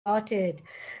started.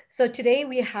 So today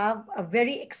we have a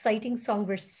very exciting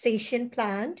conversation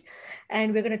planned,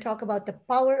 and we're going to talk about the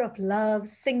power of love,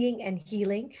 singing, and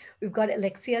healing. We've got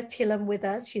Alexia Chillun with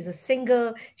us. She's a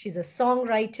singer, she's a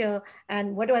songwriter,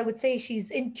 and what do I would say?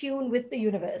 She's in tune with the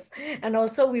universe. And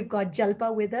also we've got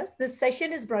Jalpa with us. This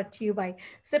session is brought to you by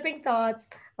Sipping Thoughts,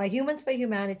 by Humans for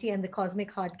Humanity, and the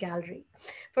Cosmic Heart Gallery.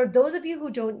 For those of you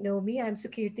who don't know me, I'm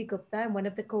Sukirti Gupta. I'm one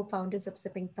of the co-founders of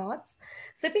Sipping Thoughts.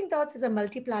 Sipping Thoughts is a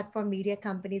multi-platform media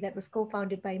company that was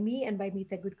co-founded by me and by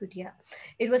Meeta Gudgudia.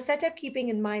 It was set up keeping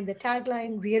in mind the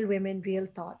tagline, Real Women, Real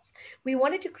Thoughts. We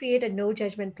wanted to create a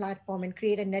no-judgment platform and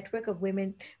create a network of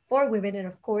women for women and,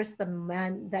 of course, the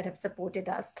men that have supported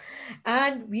us.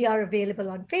 And we are available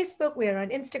on Facebook. We are on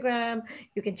Instagram.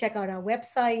 You can check out our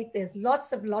website. There's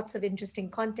lots of interesting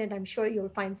content. I'm sure you'll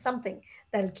find something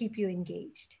that'll keep you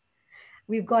engaged.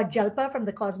 We've got Jalpa from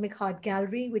the Cosmic Heart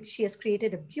Gallery, which she has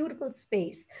created a beautiful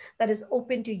space that is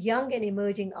open to young and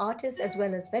emerging artists as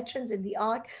well as veterans in the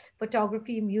art,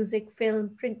 photography, music,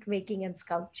 film, printmaking, and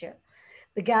sculpture.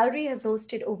 The gallery has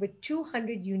hosted over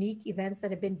 200 unique events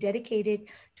that have been dedicated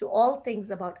to all things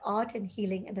about art and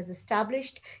healing and has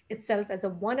established itself as a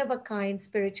one of a kind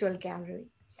spiritual gallery.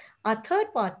 Our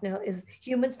third partner is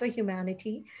Humans for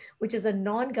Humanity, which is a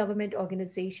non government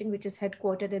organization which is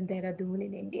headquartered in Dehradun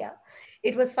in India.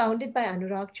 It was founded by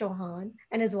Anurag Chauhan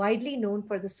and is widely known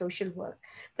for the social work,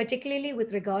 particularly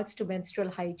with regards to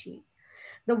menstrual hygiene.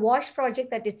 The WASH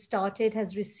project that it started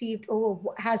has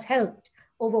helped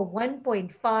over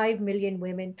 1.5 million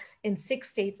women in 6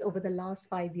 states over the last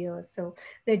 5 years. So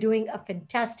they're doing a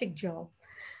fantastic job.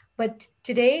 But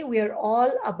today we are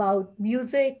all about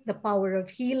music, the power of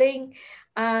healing,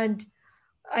 and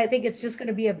I think it's just going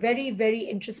to be a very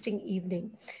interesting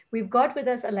evening. We've got with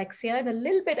us Alexia and a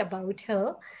little bit about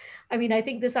her. I mean, I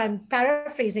think this I'm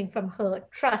paraphrasing from her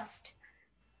trust,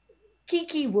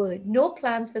 key word, no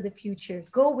plans for the future,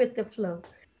 go with the flow.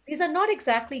 These are not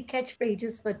exactly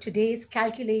catchphrases for today's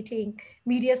calculating,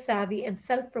 media savvy, and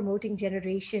self promoting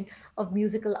generation of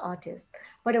musical artists,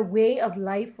 but a way of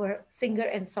life for singer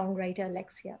and songwriter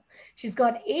Alexia. She's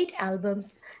got 8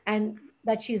 albums and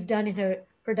that she's done in her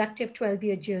productive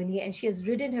 12-year journey, and she has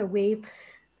ridden her wave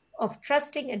of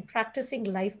trusting and practicing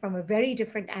life from a very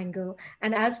different angle.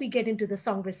 And as we get into the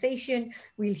conversation,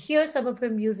 we'll hear some of her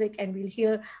music and we'll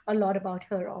hear a lot about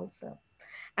her also.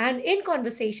 And in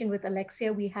conversation with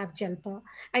Alexia, we have Jalpa,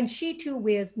 and she too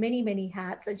wears many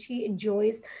hats and she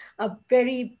enjoys a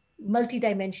very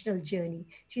multidimensional journey.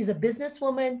 She's a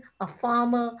businesswoman, a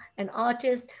farmer, an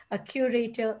artist, a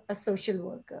curator, a social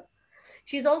worker.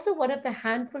 She's also one of the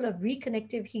handful of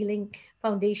reconnective healing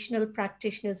foundational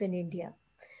practitioners in India.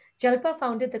 Jalpa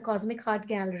founded the Cosmic Heart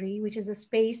Gallery, which is a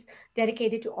space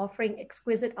dedicated to offering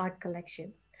exquisite art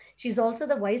collections. She's also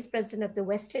the vice president of the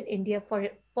Western India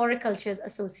Floriculture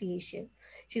Association.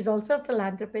 She's also a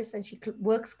philanthropist and she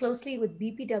works closely with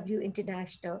BPW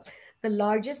International, the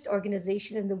largest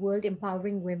organization in the world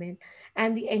empowering women,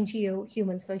 and the NGO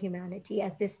Humans for Humanity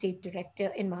as their state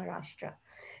director in Maharashtra.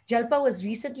 Jalpa was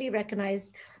recently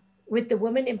recognized with the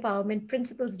Women Empowerment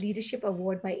Principles Leadership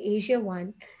Award by Asia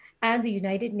One and the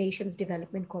United Nations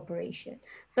Development Corporation.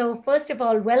 So first of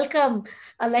all, welcome,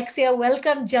 Alexia,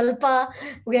 welcome, Jalpa.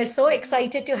 We are so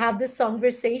excited to have this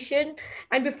conversation.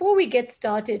 And before we get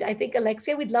started, I think,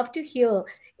 Alexia, we'd love to hear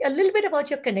a little bit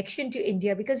about your connection to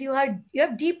India because you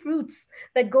have deep roots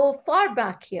that go far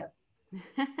back here.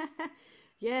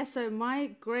 Yeah, so my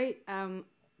great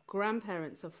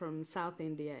grandparents are from South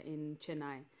India in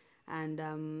Chennai,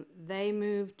 and they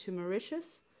moved to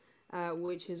Mauritius,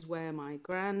 which is where my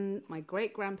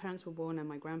great grandparents were born, and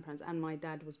my grandparents and my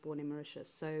dad was born in Mauritius.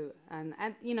 So and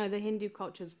you know the Hindu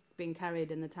culture's been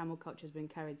carried and the Tamil culture's been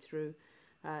carried through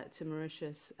to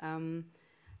Mauritius.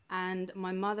 And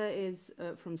my mother is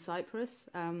from Cyprus.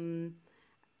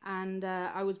 And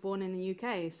I was born in the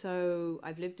UK, so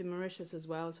I've lived in Mauritius as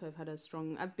well. So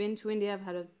I've been to India.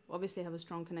 Obviously have a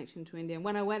strong connection to India. And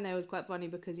when I went there, it was quite funny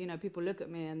because people look at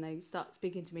me and they start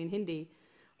speaking to me in Hindi,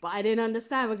 but I didn't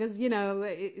understand because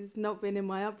it's not been in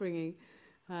my upbringing.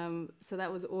 So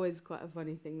that was always quite a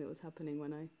funny thing that was happening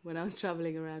when I was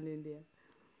traveling around India.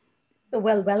 So,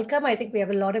 well, welcome. I think we have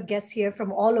a lot of guests here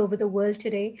from all over the world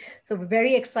today. So, we're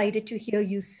very excited to hear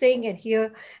you sing and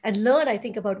hear and learn, I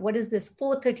think, about what is this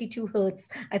 432 hertz.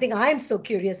 I think I'm so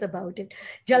curious about it.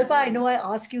 Jalpa, I know I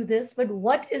ask you this, but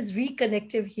what is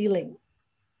reconnective healing?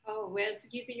 Oh, well,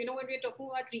 Sukirti, when we're talking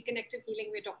about reconnective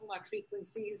healing, we're talking about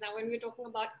frequencies. Now, when we're talking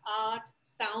about art,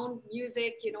 sound,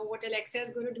 music, what Alexia is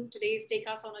going to do today is take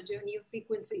us on a journey of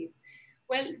frequencies.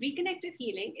 Well, reconnective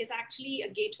healing is actually a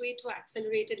gateway to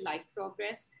accelerated life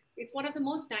progress. It's one of the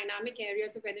most dynamic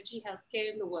areas of energy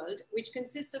healthcare in the world, which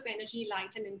consists of energy,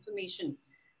 light, and information.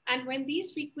 And when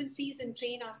these frequencies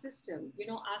entrain our system,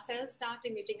 our cells start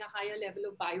emitting a higher level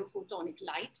of biophotonic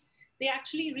light. They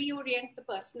actually reorient the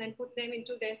person and put them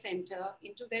into their center,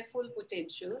 into their full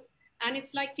potential. And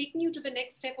it's like taking you to the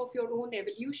next step of your own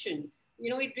evolution.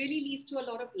 It really leads to a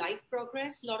lot of life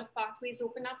progress, a lot of pathways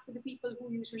open up for the people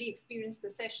who usually experience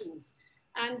the sessions.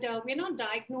 And we're not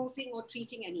diagnosing or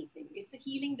treating anything. It's a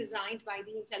healing designed by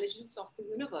the intelligence of the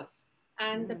universe.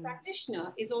 And the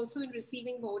practitioner is also in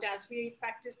receiving mode as we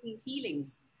practice these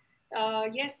healings.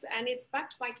 Yes, and it's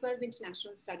backed by 12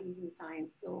 international studies in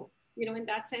science. So, in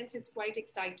that sense, it's quite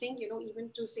exciting, even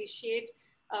to satiate,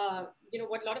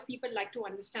 what a lot of people like to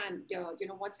understand,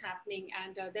 what's happening.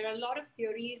 And there are a lot of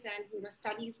theories and,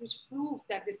 studies which prove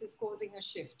that this is causing a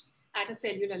shift at a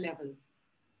cellular level.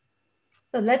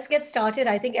 So let's get started.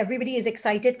 I think everybody is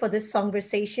excited for this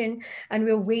conversation and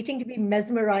we're waiting to be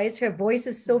mesmerized. Her voice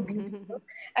is so beautiful.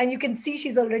 And you can see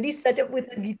she's already set up with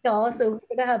a guitar. So we're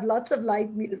going to have lots of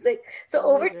live music. So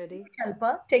over Always to you, ready.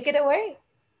 Jalpa. Take it away.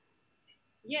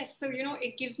 Yes, so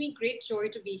it gives me great joy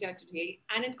to be here today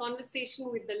and in conversation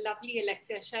with the lovely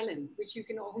Alexia Chellun, which you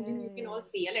can all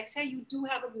see. Alexia, you do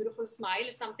have a beautiful smile,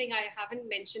 something I haven't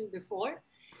mentioned before.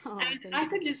 Oh, And thank I you.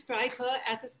 could describe her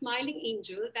as a smiling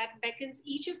angel that beckons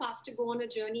each of us to go on a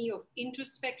journey of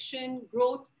introspection,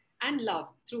 growth, and love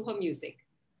through her music.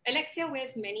 Alexia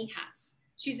wears many hats.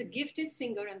 She's a gifted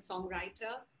singer and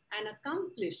songwriter, an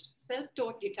accomplished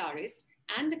self-taught guitarist,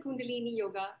 and a Kundalini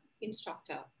yoga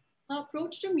instructor. Her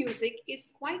approach to music is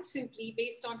quite simply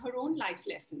based on her own life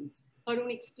lessons, her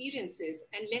own experiences,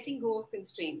 and letting go of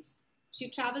constraints. She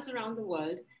travels around the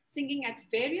world singing at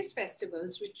various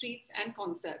festivals, retreats, and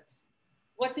concerts.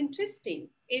 What's interesting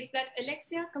is that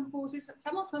Alexia composes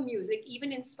some of her music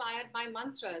even inspired by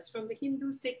mantras from the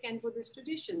Hindu, Sikh, and Buddhist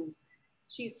traditions.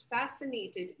 She's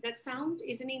fascinated that sound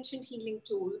is an ancient healing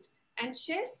tool and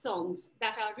shares songs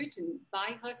that are written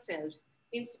by herself,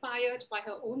 inspired by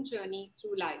her own journey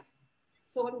through life.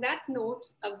 So, on that note,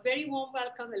 a very warm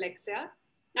welcome, Alexia.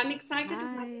 I'm excited to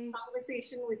have this Hi.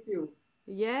 conversation with you.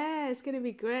 Yeah, it's gonna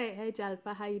be great. Hey,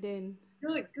 Jalpa, how you doing?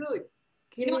 Good, good.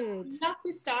 Good. I'd love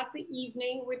to start the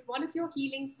evening with one of your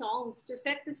healing songs to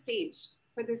set the stage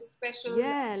for this special.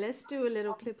 Yeah, let's do a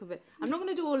little clip of it. I'm not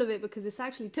gonna do all of it because it's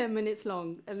actually 10 minutes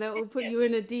long, and that will put Yes. you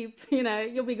in a deep,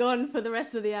 you'll be gone for the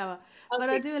rest of the hour. But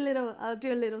Okay, I'll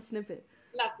do a little snippet.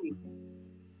 lovely.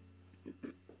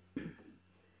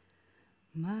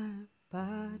 My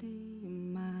body,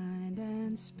 mind,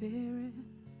 and spirit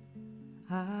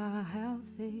are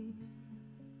healthy.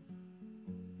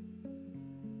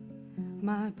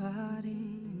 My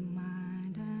body,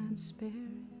 mind, and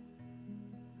spirit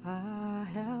are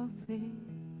healthy.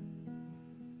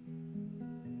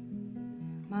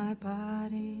 My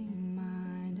body,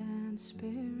 mind, and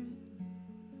spirit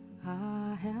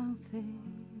are healthy.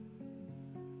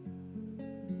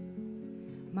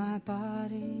 My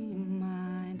body,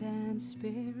 mind, and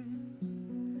spirit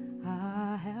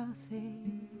are healthy.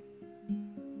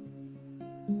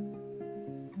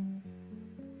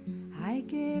 I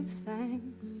give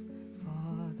thanks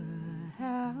for the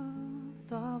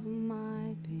health of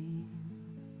my being.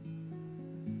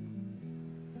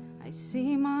 I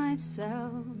see my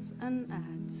cells and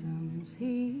atoms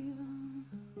heal.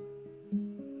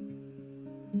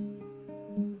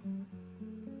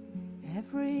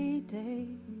 Every day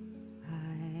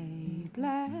I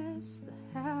bless the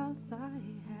health I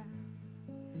have,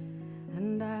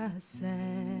 and I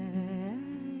say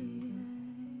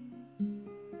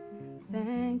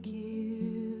thank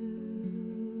you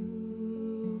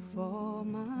for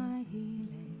my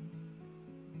healing.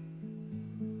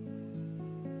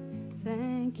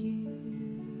 Thank you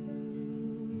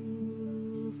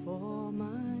for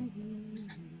my healing.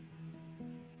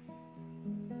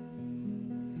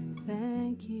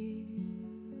 Thank you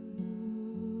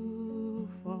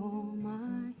for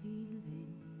my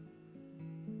healing.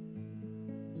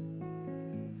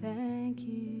 Thank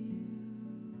you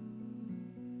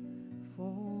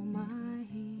for my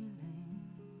healing.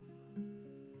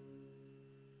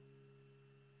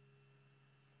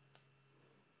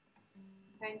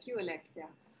 Thank you, Alexia.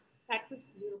 That was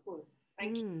beautiful.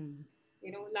 Thank you.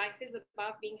 Life is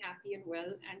about being happy and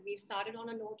well, and we've started on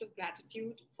a note of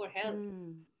gratitude for health.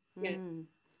 Yes.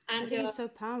 I And think it's so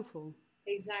powerful.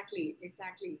 exactly,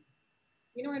 exactly.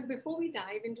 And before we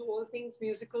dive into all things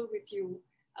musical with you,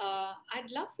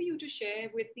 I'd love for you to share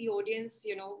with the audience,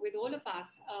 with all of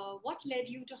us, what led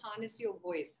you to harness your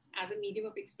voice as a medium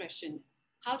of expression?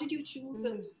 How did you choose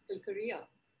a musical career?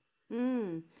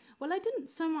 Mm. Well, I didn't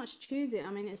so much choose it.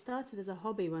 I mean, it started as a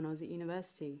hobby when I was at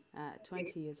university at Okay.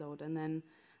 20 years old. And then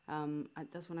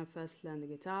that's when I first learned the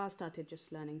guitar, started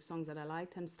just learning songs that I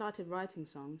liked and started writing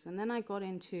songs. And then I got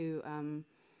into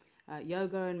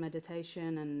yoga and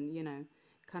meditation and,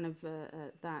 kind of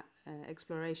that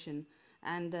exploration.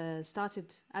 And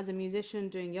started as a musician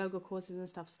doing yoga courses and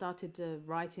stuff, started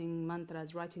writing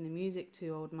mantras, writing the music to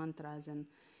old mantras. And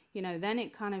then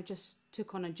it kind of just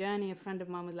took on a journey. A friend of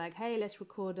mine was like, hey, let's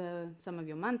record some of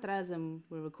your mantras. And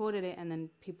we recorded it. And then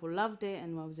people loved it.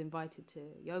 And I was invited to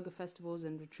yoga festivals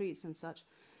and retreats and such.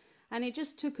 And it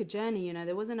just took a journey.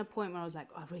 There wasn't a point where I was like,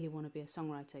 oh, I really want to be a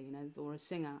songwriter, or a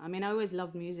singer. I mean, I always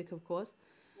loved music, of course.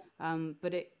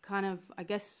 But it kind of, I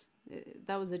guess,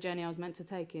 that was the journey I was meant to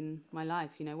take in my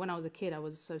life. When I was a kid, I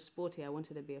was so sporty. I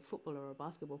wanted to be a footballer or a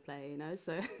basketball player,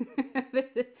 so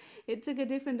it took a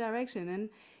different direction. And,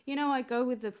 I go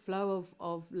with the flow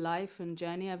of life and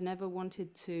journey. I've never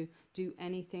wanted to do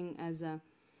anything as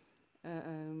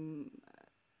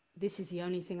this is the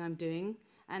only thing I'm doing.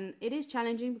 And it is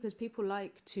challenging because people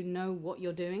like to know what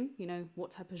you're doing,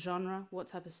 what type of genre, what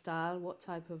type of style,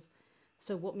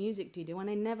 so what music do you do?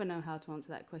 And I never know how to answer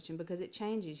that question because it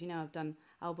changes. I've done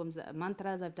albums that are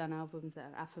mantras, I've done albums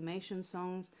that are affirmation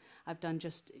songs, I've done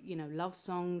just, love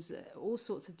songs, all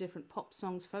sorts of different pop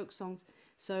songs, folk songs.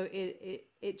 So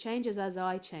it changes as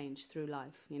I change through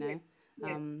life. Yes.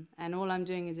 Yes. And all I'm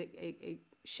doing is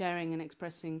sharing and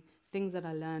expressing things that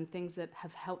I learned, things that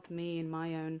have helped me in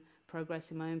my own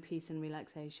progress, in my own peace and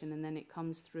relaxation. And then it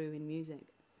comes through in music.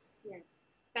 Yes.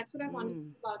 That's what I've Mm.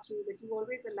 understood about you, that you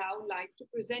always allow life to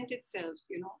present itself,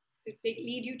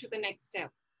 lead you to the next step.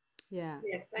 Yeah,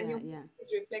 Yes, and yeah, your yeah, music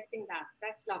is reflecting that.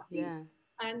 That's lovely. yeah.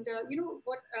 And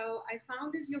what I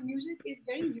found is your music is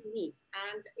very unique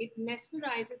and it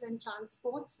mesmerizes and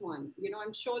transports one.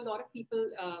 I'm sure a lot of people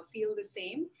feel the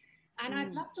same. And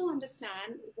I'd Mm. love to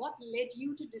understand what led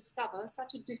you to discover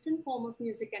such a different form of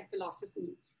music and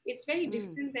philosophy. It's very Mm.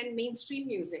 different than mainstream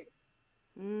music.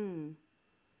 Mm.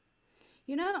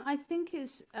 I think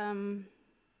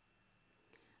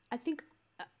I think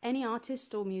any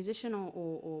artist or musician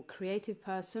or creative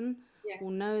person Yeah.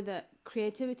 will know that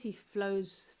creativity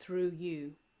flows through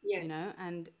you, Yes.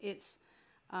 and it's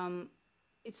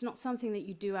not something that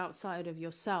you do outside of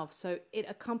yourself. So it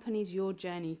accompanies your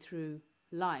journey through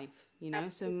life. So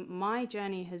Absolutely. my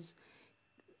journey has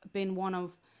been one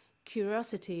of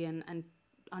curiosity and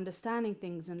understanding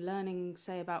things and learning,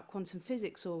 say, about quantum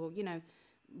physics, or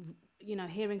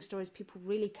hearing stories people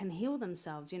really can heal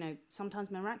themselves, sometimes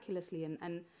miraculously,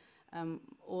 and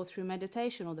or through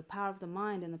meditation, or the power of the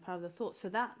mind and the power of the thought. So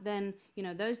that then,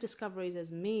 those discoveries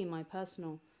as me, my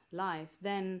personal life,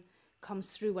 then comes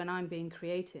through when I'm being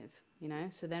creative.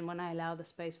 So then when I allow the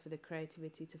space for the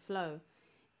creativity to flow,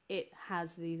 it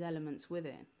has these elements with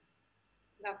it.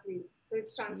 Lovely. So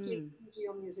it's translating Mm. into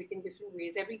your music in different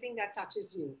ways, everything that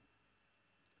touches you.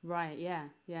 Right, yeah,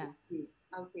 yeah.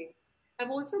 Okay. I've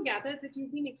also gathered that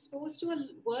you've been exposed to a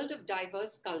world of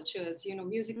diverse cultures,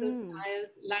 musical Mm.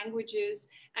 styles, languages,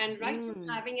 and right from Mm.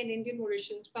 having an Indian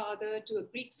Mauritian father to a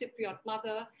Greek Cypriot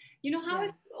mother, how has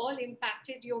Yeah. this all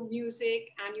impacted your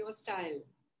music and your style,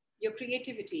 your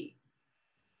creativity?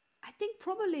 I think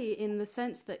probably in the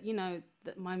sense that,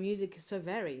 that my music is so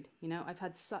varied. I've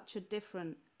had such a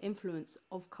different influence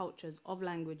of cultures, of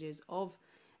languages, of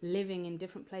living in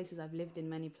different places. I've lived in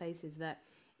many places that,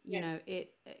 Yes,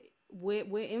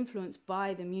 we're influenced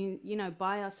by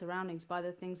by our surroundings, by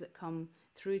the things that come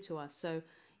through to us. So,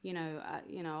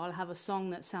 I'll have a song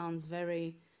that sounds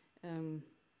very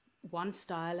one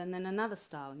style and then another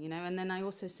style, and then I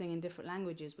also sing in different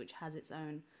languages, which has its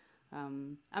own.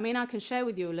 I mean, I can share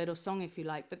with you a little song if you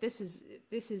like, but this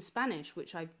is Spanish,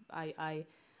 which I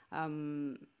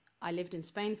lived in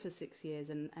Spain for 6 years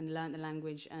and learned the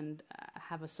language, and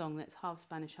have a song that's half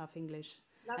Spanish, half English.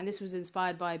 And lovely. this was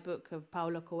inspired by a book of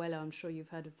Paulo Coelho. I'm sure you've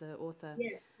heard of the author.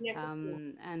 Yes, yes, of course.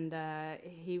 And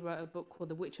he wrote a book called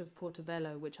The Witch of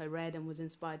Portobello, which I read and was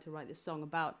inspired to write this song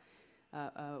about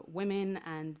women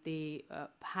and the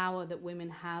power that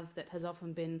women have, that has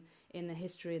often been in the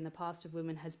history in the past of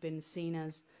women has been seen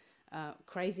as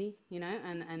crazy,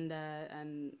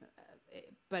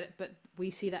 but we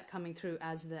see that coming through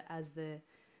as the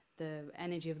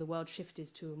energy of the world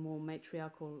shifts to a more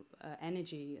matriarchal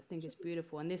energy. I think it's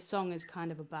beautiful, and this song is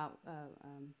kind of about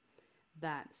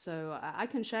that. So I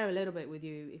can share a little bit with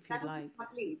you if That you'd would be like.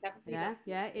 lovely. That would be Yeah, lovely.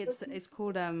 yeah. So, It's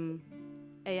called Ella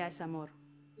es amor.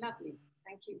 lovely.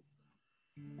 Thank you.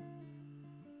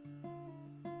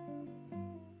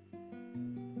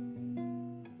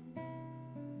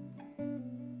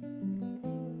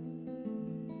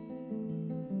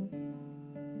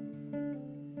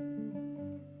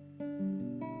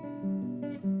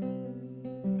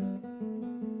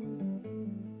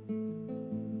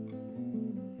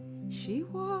 She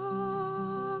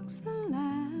walks the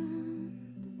land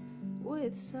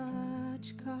with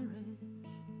such courage,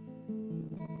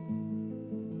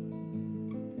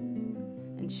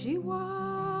 and she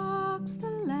walks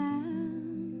the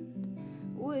land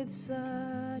with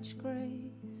such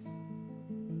grace.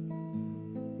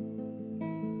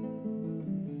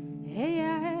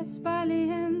 Ella es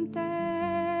valiente,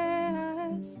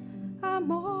 es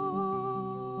amor.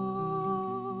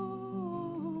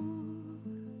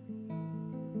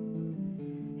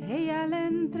 Ella le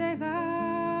entrega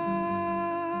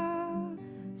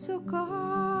su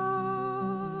corazón.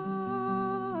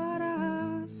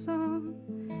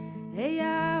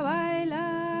 Ella baila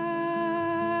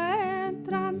en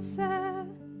trance,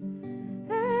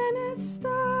 en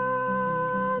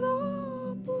estado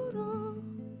puro.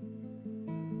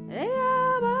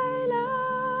 Ella baila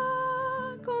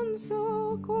con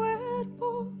su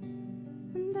cuerpo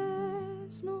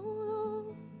desnudo.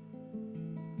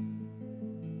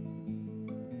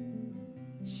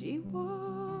 She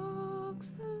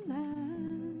walks the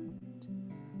land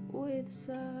with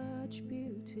such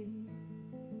beauty,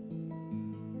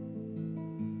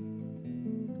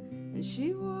 and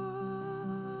she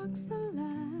walks the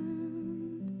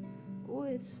land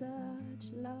with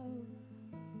such love.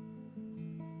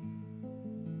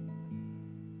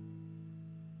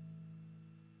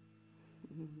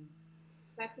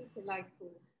 That was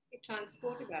delightful. It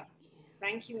transported us.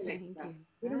 Thank you, Alexa. Thank you.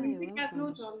 You know, Oh, music you're has no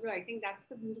welcome. genre. I think that's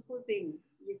the beautiful thing.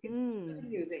 You can feel the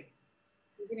music,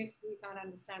 even if we can't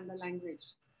understand the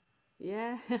language.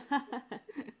 Yeah.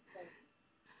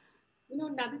 You know,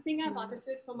 another thing I've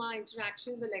understood from our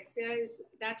interactions, Alexia, is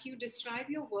that you describe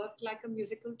your work like a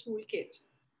musical toolkit,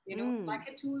 you know, like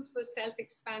a tool for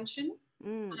self-expansion.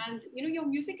 And, you know, your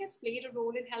music has played a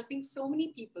role in helping so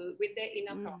many people with their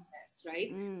inner process,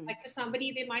 right? Like for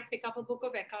somebody, they might pick up a book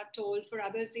of Eckhart Tolle. For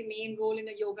others, they may enroll in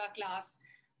a yoga class.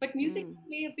 But music can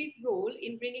play a big role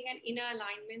in bringing an inner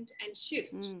alignment and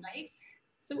shift, right?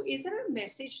 So is there a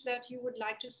message that you would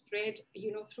like to spread,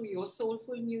 you know, through your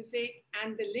soulful music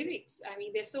and the lyrics? I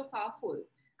mean, they're so powerful.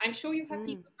 I'm sure you have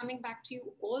people coming back to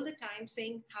you all the time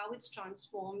saying how it's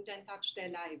transformed and touched their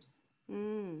lives.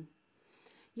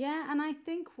 Yeah, and I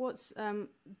think what's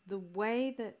the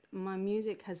way that my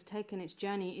music has taken its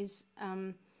journey is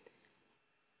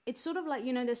it's sort of like,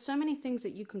 you know, there's so many things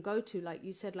that you can go to, like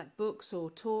you said, like books or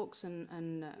talks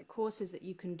and courses that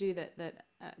you can do that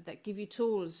give you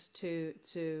tools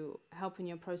to help in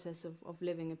your process of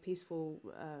living a peaceful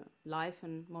life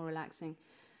and more relaxing.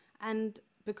 And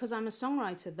because I'm a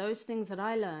songwriter, those things that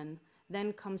I learn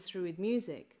then comes through with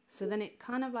music. So then it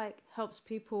kind of like helps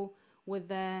people with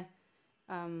their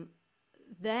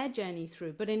journey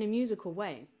through, but in a musical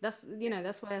way. That's, you know,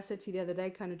 that's why I said to you the other day,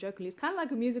 kind of jokingly, it's kind of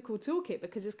like a musical toolkit,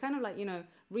 because it's kind of like, you know,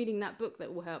 reading that book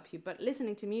that will help you, but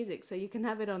listening to music so you can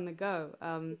have it on the go.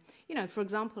 You know, for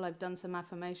example, I've done some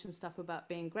affirmation stuff about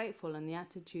being grateful and the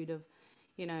attitude of,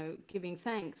 you know, giving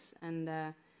thanks and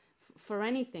for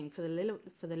anything, for the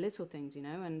little things, you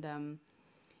know,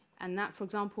 and that, for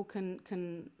example,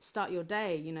 can start your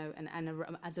day, you know,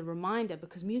 as a reminder,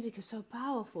 because music is so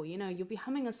powerful. You know, you'll be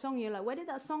humming a song, you're like, where did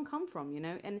that song come from, you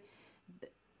know? And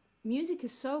music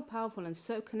is so powerful and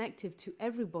so connective to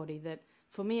everybody that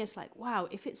for me it's like, wow,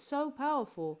 if it's so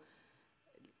powerful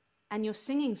and you're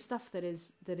singing stuff that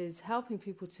is helping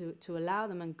people to allow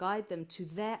them and guide them to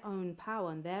their own power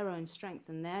and their own strength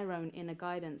and their own inner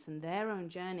guidance and their own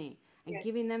journey, and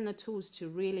giving them the tools to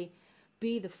really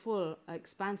be the full,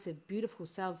 expansive, beautiful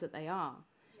selves that they are,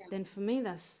 then for me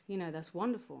that's, you know, that's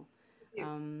wonderful. Yes.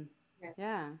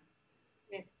 Yeah.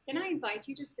 Yes. Can I invite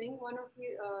you to sing one of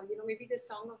you, you know, maybe the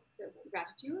song of the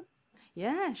gratitude?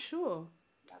 Yeah, sure.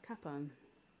 Kappa.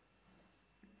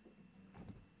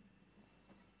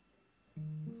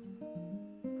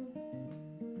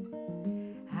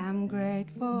 I'm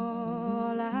grateful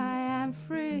I am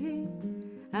free.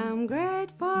 I'm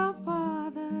grateful for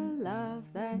the love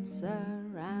that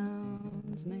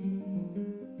surrounds me.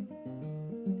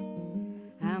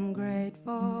 I'm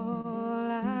grateful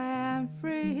I am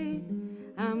free.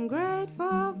 I'm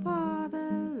grateful for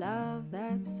the love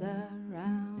that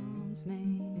surrounds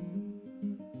me.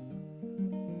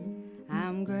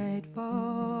 I'm grateful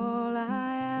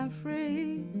I am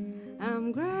free.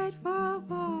 I'm grateful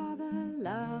for the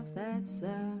love that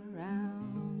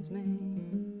surrounds me.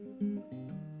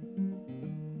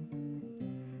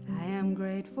 I am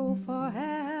grateful for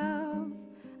health.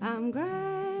 I'm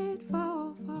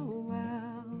grateful for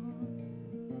wealth.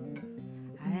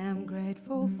 I am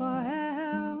grateful for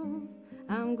health.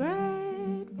 I'm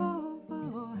grateful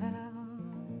for health.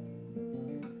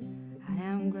 I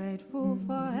am grateful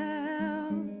for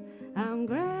health. I'm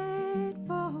grateful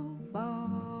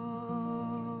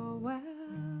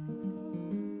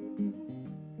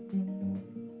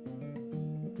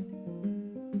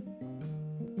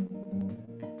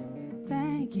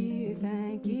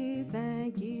you,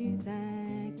 thank you,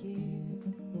 thank you.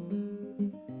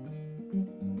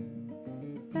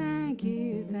 Thank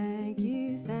you, thank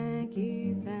you, thank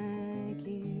you, thank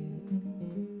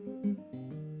you.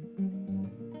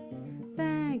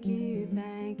 Thank you,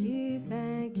 thank you,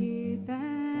 thank you,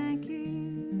 thank you.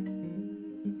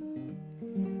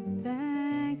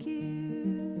 Thank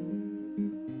you,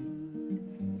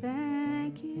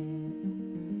 thank you.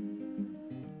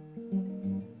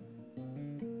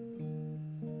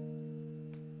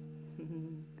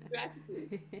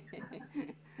 Gratitude.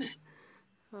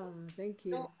 Oh, thank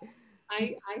No,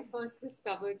 you. I first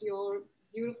discovered your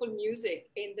beautiful music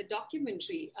in the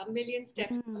documentary A Million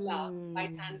Steps to Love by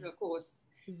Mm, Sandra Course.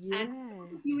 And for yeah.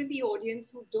 those of you in the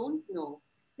audience who don't know,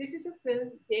 this is a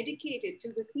film dedicated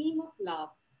to the theme of love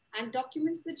and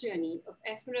documents the journey of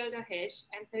Esmeralda Hesh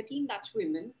and 13 Dutch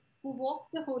women who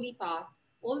walked the holy path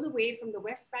all the way from the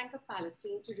West Bank of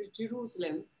Palestine to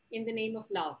Jerusalem in the name of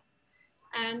love.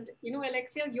 And you know,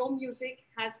 Alexia, your music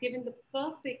has given the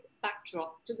perfect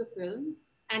backdrop to the film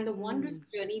and the wondrous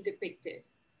Mm. journey depicted.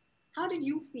 How did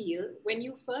you feel when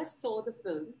you first saw the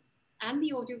film and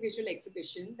the audiovisual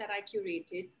exhibition that I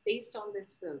curated based on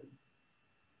this film?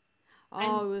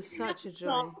 And Oh, it was sing us such a a joy.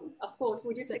 song, of course.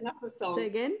 Would you Say, sing us a say song?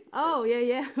 again? Oh, yeah,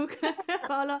 yeah. Okay.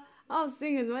 I'll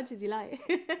sing as much as you like.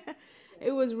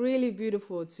 It was really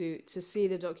beautiful to see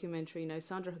the documentary. You know,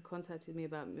 Sandra had contacted me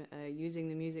about using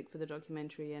the music for the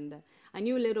documentary, and I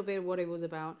knew a little bit of what it was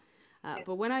about. Yes.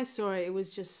 But when I saw it, it was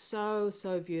just so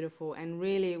beautiful, and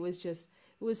really, it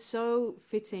was so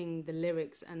fitting, the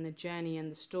lyrics and the journey and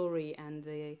the story and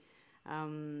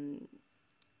um,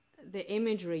 the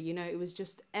imagery. You know, it was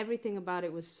just everything about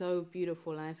it was so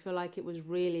beautiful, and I feel like it was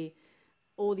really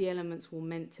all the elements were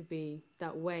meant to be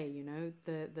that way. You know,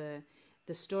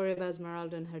 the story of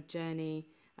Esmeralda and her journey,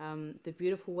 the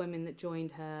beautiful women that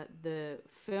joined her, the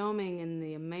filming and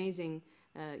the amazing,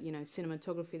 you know,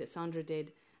 cinematography that Sandra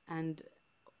did, and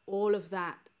all of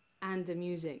that, and the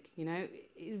music. You know,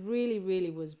 it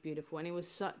really was beautiful, and it was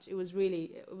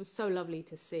so lovely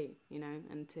to see. You know,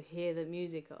 and to hear the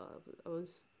music. I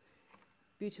was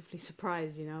beautifully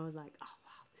surprised. You know, I was like, oh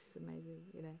wow, this is amazing.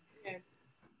 You know, Yes.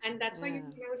 And that's why, yeah.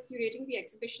 when I was curating the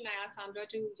exhibition, I asked Sandra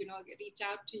to, reach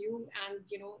out to you and,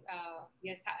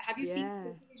 yes, have you seen Yeah,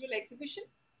 the visual exhibition?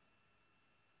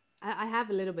 I have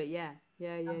a little bit. Yeah,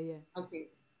 yeah, yeah, yeah. Okay.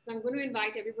 So I'm going to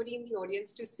invite everybody in the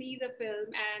audience to see the film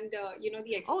and, the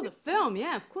Oh, the exhibition. film.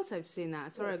 Yeah, of course I've seen that.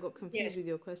 Yes, Sorry, I got confused with yes,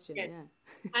 your question. yes.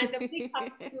 And a big Yeah.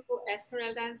 hug to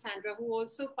Esmeralda and Sandra, who are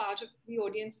also part of the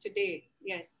audience today.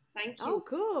 Yes, thank you. Oh,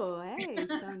 cool. Hey,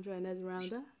 Sandra and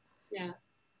Esmeralda. Yeah.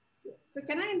 So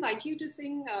can I invite you to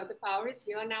sing The Power is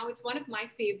Here Now? It's one of my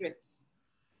favorites.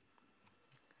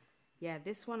 Yeah,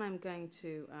 this one I'm going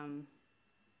to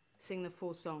sing the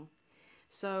full song.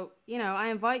 So, you know, I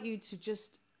invite you to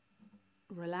just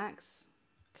relax,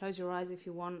 close your eyes if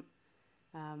you want.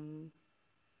 Um,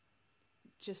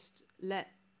 just let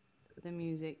the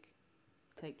music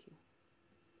take you.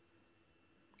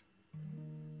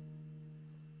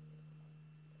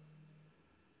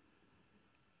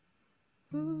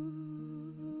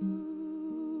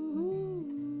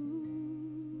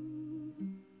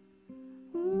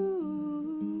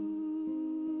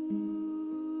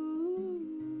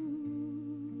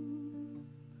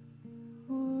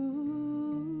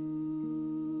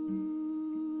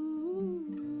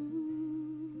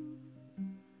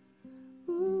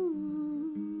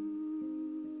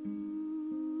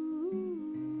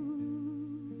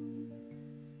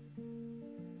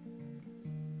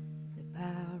 The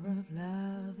power of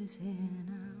love is here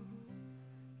now.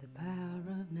 The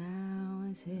power of now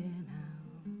is here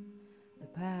now. The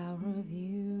power of you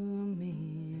and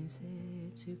me is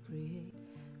here to create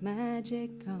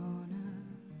magic on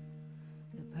earth.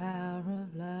 The power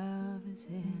of love is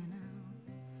here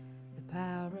now. The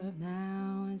power of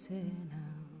now is here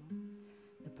now.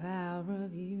 The power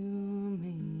of you and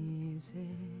me is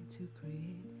here to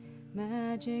create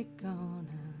magic on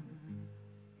earth.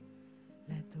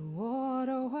 Let the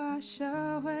water wash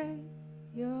away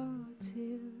your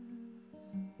tears.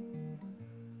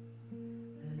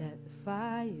 Let the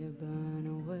fire burn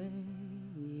away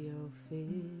your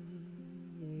fears.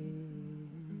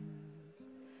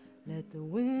 Let the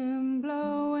wind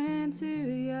blow into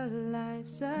your life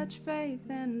such faith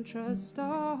and trust.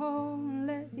 Oh,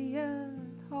 let the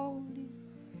earth hold you,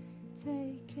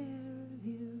 take care of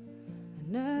you,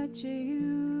 and nurture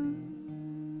you.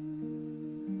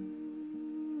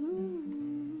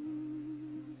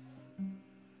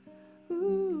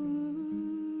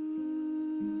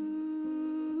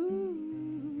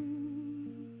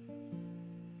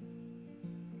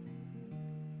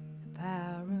 The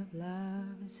power of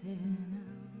love is here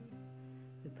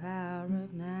power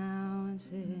of now is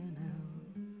here now.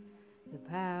 The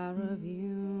power of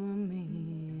you and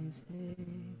me is here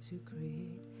to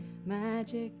create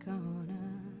magic on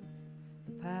earth.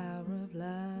 The power of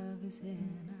love is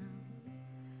here now.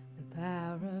 The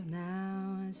power of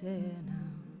now is here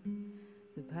now.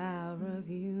 The power of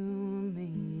you and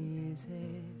me is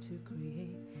here to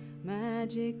create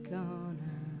magic on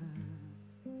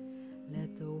earth.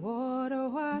 Let the water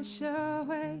wash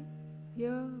away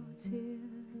your tears.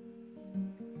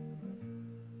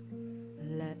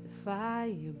 Let the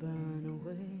fire burn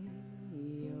away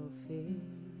your fears.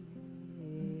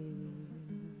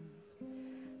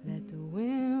 Let the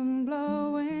wind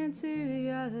blow into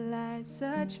your life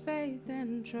such faith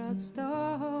and trust.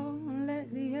 Oh,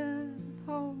 let the earth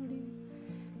hold you,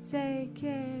 take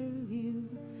care of you,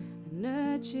 and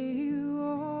nurture you.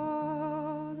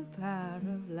 Oh, the power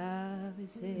of love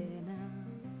is here now.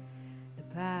 The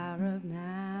power of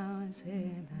now is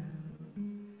here now.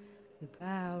 The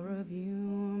power of you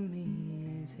and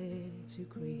me is here to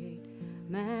create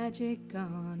magic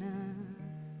on earth.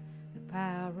 The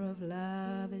power of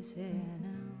love is here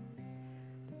now.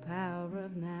 The power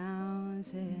of now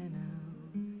is here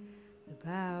now. The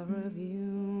power of you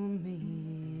and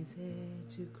me is here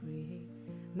to create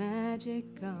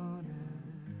magic on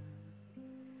earth.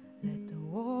 Let the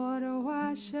water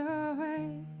wash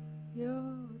away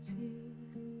your tears.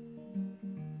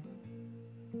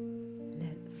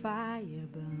 Let the fire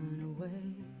burn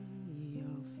away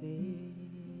your fears.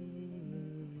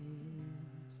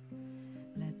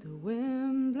 Let the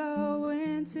wind blow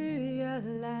into your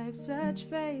life such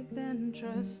faith and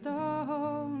trust.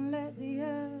 Oh, let the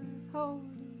earth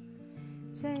hold you,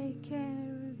 take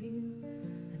care of you,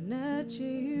 and nurture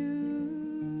you.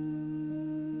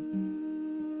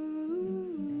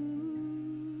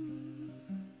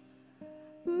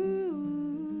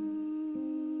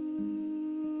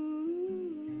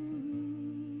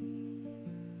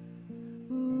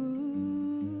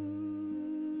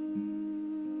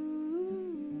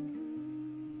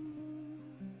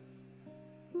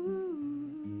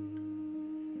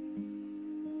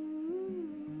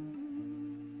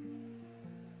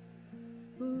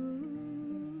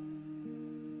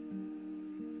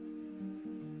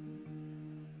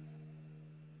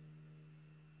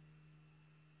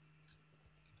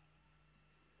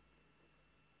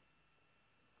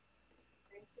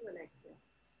 Thank you, Alexia,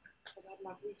 for that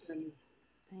lovely journey.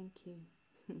 Thank you.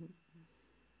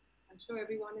 I'm sure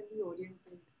everyone in the audience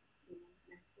is,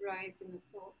 mesmerized in a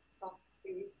soft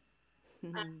space.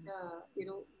 And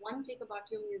one take about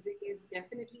your music is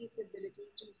definitely its ability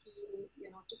to heal,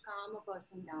 to calm a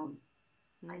person down.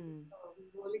 I think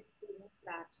we all experience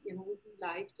that, with you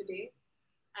live today.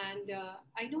 And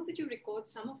I know that you record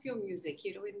some of your music,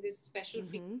 in this special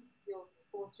frequency of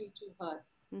 432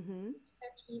 hertz.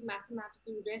 Said to be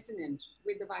mathematically resonant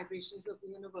with the vibrations of the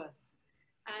universe.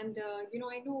 And,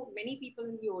 I know many people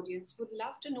in the audience would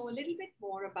love to know a little bit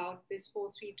more about this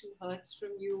 432 hertz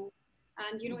from you.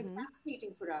 And, it's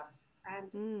fascinating for us.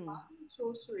 And how you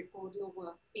chose to record your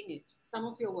work in it, some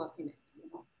of your work in it.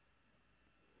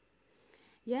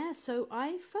 Yeah, so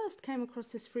I first came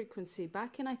across this frequency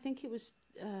back in, I think it was,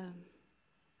 I'm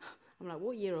like,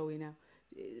 what year are we now?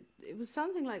 It was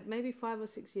something like maybe 5 or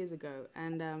 6 years ago.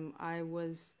 And I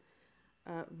was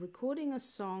recording a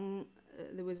song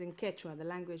that was in Quechua, the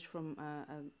language from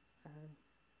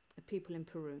people in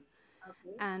Peru.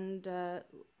 Okay. And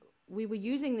we were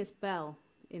using this bell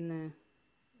in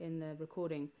the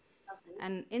recording. Okay.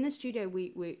 And in the studio,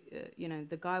 we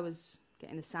the guy was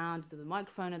getting the sound of the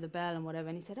microphone of the bell and whatever,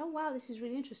 and he said, oh wow, this is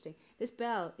really interesting. This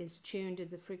bell is tuned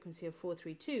at the frequency of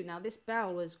 432. Now this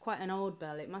bell was quite an old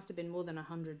bell. It must have been more than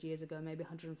 100 years ago, maybe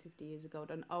 150 years ago,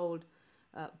 an old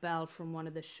bell from one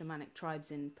of the shamanic tribes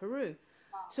in Peru.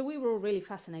 Wow. So we were all really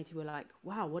fascinated. We're like,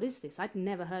 wow, what is this? I'd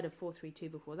never heard of 432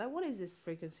 before. Like, what is this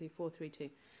frequency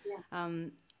 432? Yeah.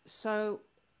 So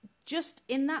just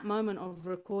in that moment of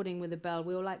recording with the bell,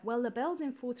 we were like, well, the bell's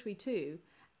in 432.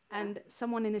 And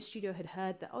someone in the studio had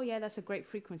heard that, oh yeah, that's a great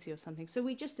frequency or something. So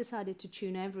we just decided to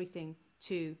tune everything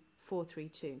to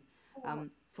 432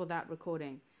 for that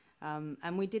recording.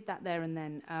 And we did that there and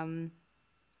then.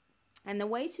 And the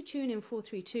way to tune in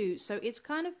 432, so it's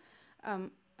kind of,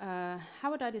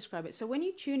 how would I describe it? So when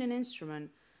you tune an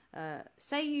instrument,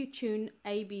 say you tune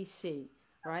ABC,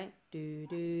 right? Do,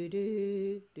 do,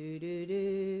 do, do, do,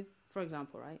 do, for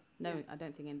example, right? No, I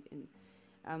don't think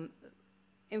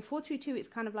in 432, it's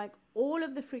kind of like all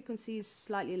of the frequencies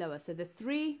slightly lower. So the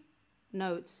 3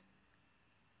 notes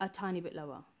are a tiny bit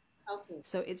lower. Okay.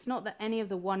 So it's not that any of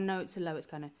the 1 notes are low. It's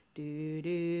kind of do,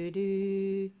 do,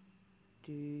 do,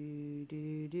 do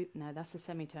do do. No, that's a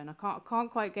semitone. I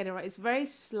can't quite get it right. It's very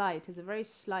slight. It's a very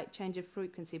slight change of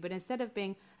frequency. But instead of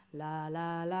being la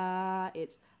la la,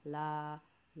 it's la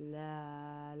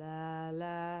la la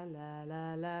la la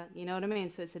la la. You know what I mean?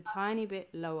 So it's a tiny bit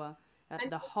lower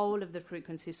the whole of the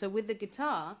frequency. So with the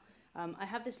guitar, I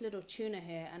have this little tuner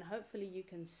here, and hopefully you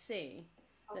can see.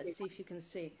 Let's see if you can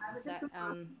see I was just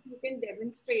that. you can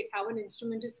demonstrate how an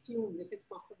instrument is tuned, if it's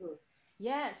possible.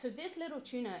 Yeah, so this little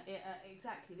tuner,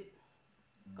 exactly.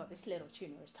 God, this little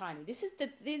tuner is tiny. This is the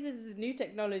new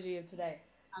technology of today.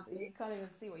 Okay. You can't even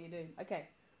see what you're doing. Okay,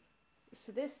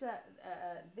 so this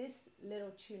this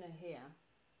little tuner here.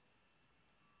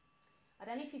 I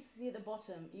don't know if you see at the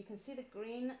bottom. You can see the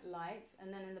green lights,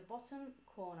 and then in the bottom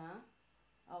corner.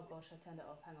 Oh gosh, I turned it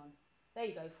off. Hang on. There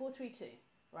you go. 432.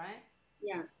 Right.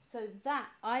 Yeah. So that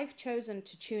I've chosen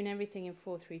to tune everything in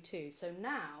 432. So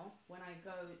now when I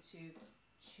go to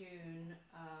tune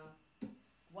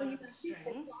one of the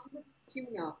strings,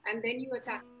 tuner, and then you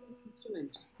attach the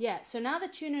instrument. yeah. So now the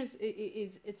tuner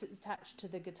is attached to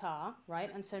the guitar, right?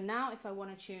 And so now if I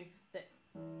want to tune the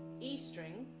E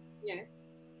string, yes,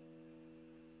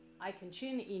 I can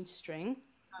tune the E string,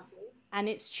 okay, and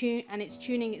it's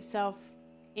tuning itself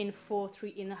in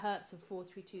in the hertz of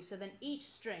 432. So then each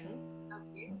string,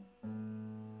 okay,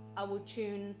 I will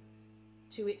tune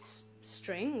to its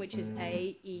string, which is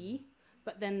A, E,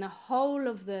 but then the whole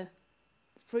of the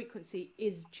frequency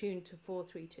is tuned to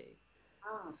 432.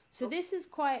 So this is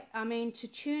quite, I mean, to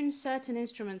tune certain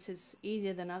instruments is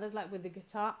easier than others, like with the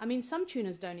guitar. I mean, some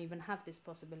tuners don't even have this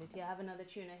possibility. I have another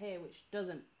tuner here which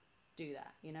doesn't do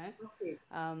that, you know. okay.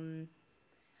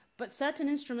 But certain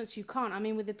instruments you can't. I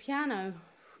mean, with the piano,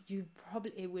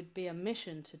 it would be a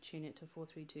mission to tune it to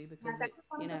 432 because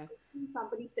you know.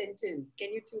 Somebody sent in.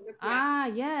 Can you tune the piano? Ah,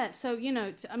 yeah. So you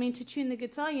know, I mean, to tune the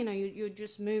guitar, you know, you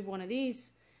just move one of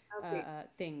these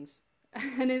things,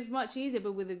 and it's much easier.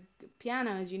 But with a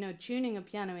piano, as you know, tuning a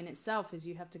piano in itself is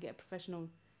you have to get a professional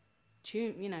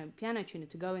piano tuner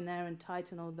to go in there and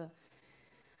tighten all the.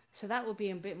 So that would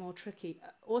be a bit more tricky.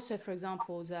 Also, for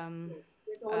example,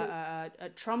 a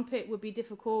trumpet would be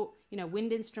difficult. You know,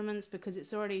 wind instruments because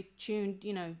it's already tuned.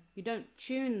 You know, you don't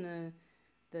tune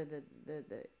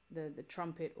the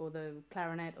trumpet or the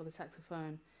clarinet or the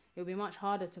saxophone. It would be much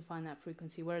harder to find that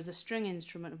frequency. Whereas a string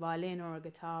instrument, a violin or a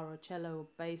guitar or a cello or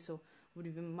bass, would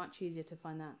have been much easier to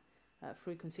find that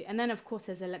frequency. And then, of course,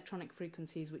 there's electronic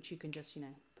frequencies which you can just, you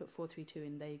know, put 432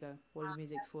 in. There you go. All your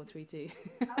music's 432.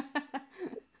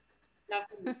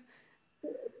 Lovely.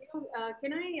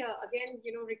 Can I again,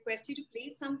 request you to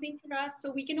play something for us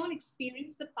so we can all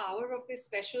experience the power of this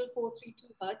special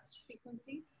 432 hertz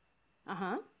frequency?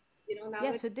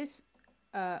 Yeah. So this,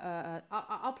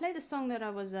 I'll play the song that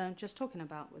I was just talking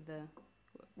about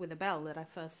with the bell that I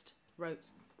first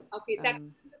wrote. Okay, that's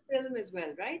in the film as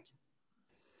well, right?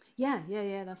 Yeah.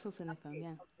 That's also in the film.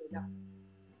 Yeah. Okay,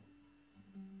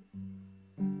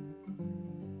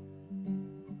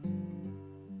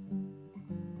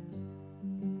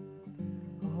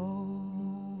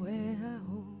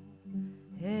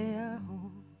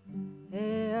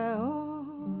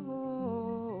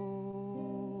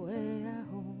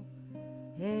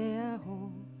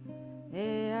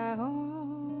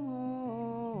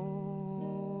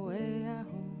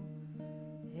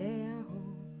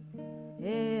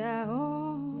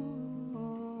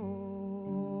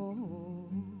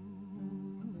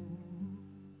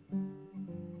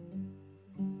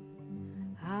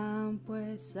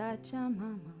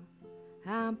 Sachamama,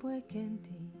 Ampue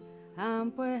Kenti,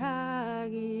 Ampue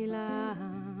Águila,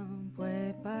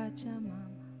 Ampue Pachamama,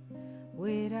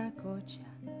 Huiracocha,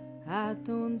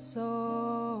 Atun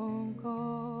Sonco,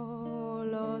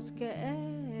 Los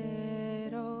Queros,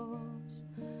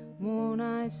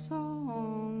 Munay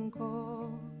Sonco,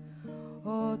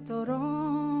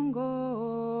 Otorongo.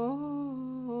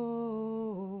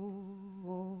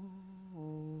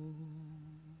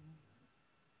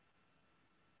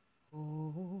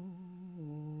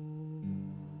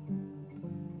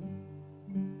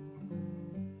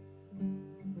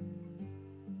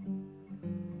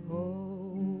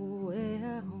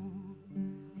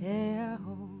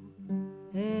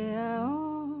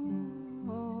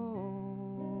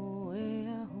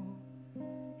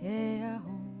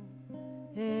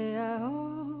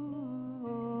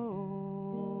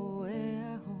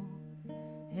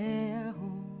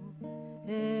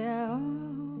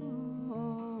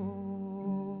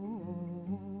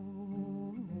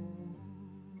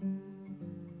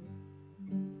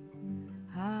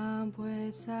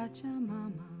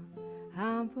 Sachamama,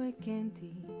 Ampue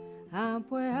Kenti,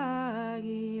 Ampue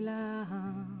Águila,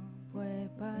 Ampue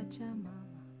Pachamama,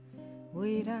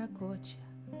 Huiracocha,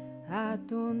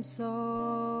 atun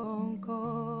sonco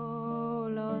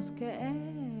los que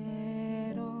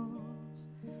eros,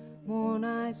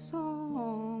 monai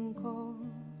sonco,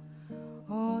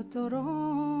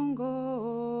 otorongo.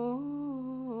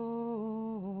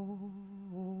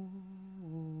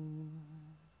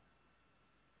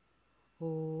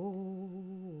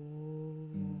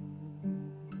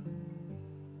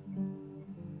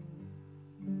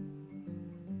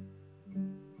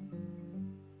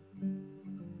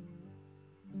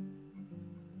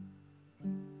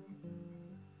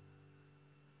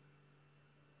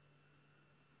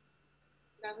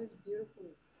 That was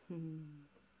beautiful. Thank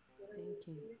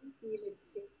you. You really feel it's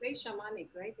very shamanic,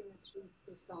 right? In its roots,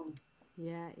 this song.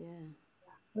 Yeah, yeah.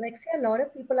 Alexia, a lot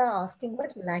of people are asking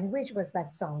what language was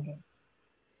that song in?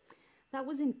 That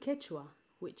was in Quechua,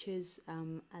 which is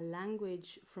a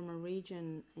language from a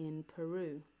region in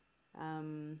Peru.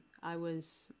 I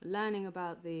was learning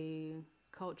about the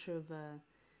culture of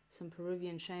some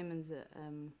Peruvian shamans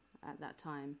at that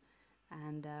time,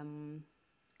 and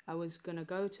I was gonna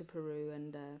go to Peru,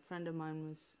 and a friend of mine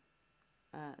was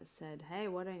said, "Hey,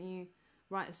 why don't you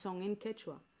write a song in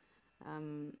Quechua?"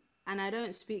 And I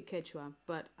don't speak Quechua,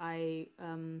 but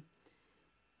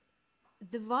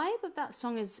the vibe of that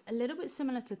song is a little bit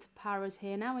similar to The Power Is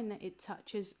Here Now, in that it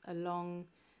touches along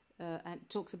and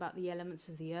talks about the elements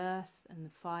of the earth and the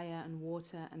fire and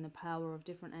water and the power of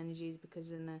different energies,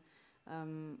 because in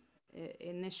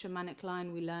this shamanic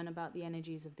line we learn about the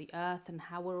energies of the earth and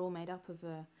how we're all made up of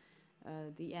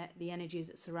the energies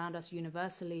that surround us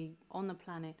universally on the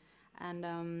planet.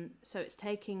 And so it's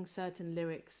taking certain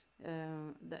lyrics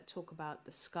that talk about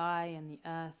the sky and the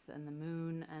earth and the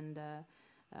moon and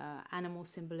animal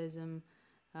symbolism,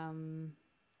 and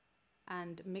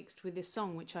mixed with this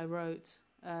song which I wrote.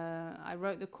 I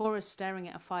wrote the chorus staring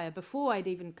at a fire before I'd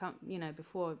even come,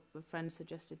 before a friend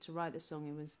suggested to write the song.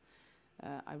 It was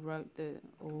I wrote the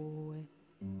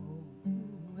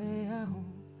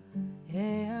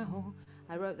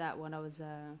I wrote that when I was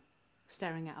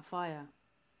staring at a fire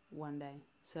one day.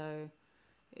 So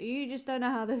you just don't know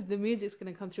how the music's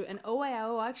going to come through. And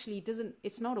actually doesn't,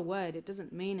 it's not a word, it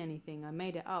doesn't mean anything. I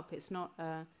made it up. It's not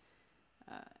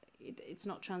it's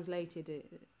not translated.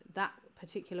 That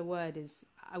particular word is,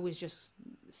 I was just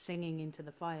singing into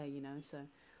the fire, so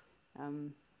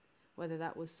whether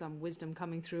that was some wisdom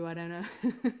coming through, I don't know.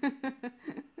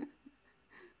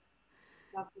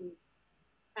 Lovely.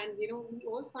 And we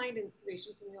all find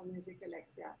inspiration from your music,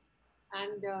 Alexia.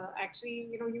 And actually,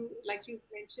 you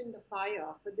mentioned the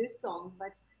fire for this song,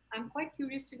 but I'm quite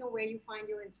curious to know where you find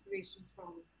your inspiration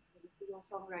from for your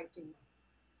songwriting.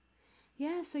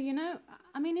 Yeah, so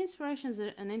I mean, inspiration is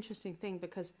an interesting thing,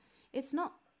 because it's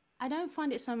not, I don't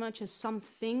find it so much as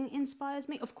something inspires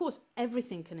me. Of course,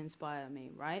 everything can inspire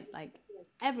me, right? Like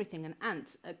Yes. everything, an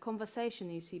ant, a conversation,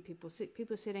 you see people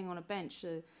sitting on a bench,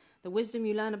 the wisdom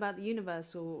you learn about the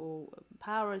universe, or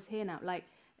power is here now. Like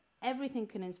everything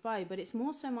can inspire you, but it's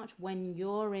more so much when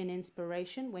you're in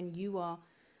inspiration, when you are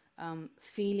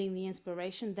feeling the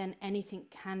inspiration, then anything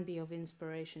can be of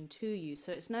inspiration to you.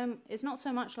 So it's not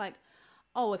so much like,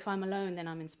 oh, if I'm alone, then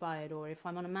I'm inspired, or if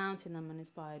I'm on a mountain, I'm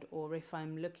inspired, or if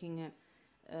I'm looking at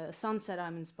a sunset,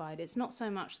 I'm inspired. It's not so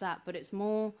much that, but it's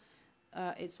more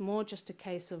just a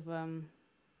case of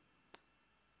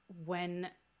when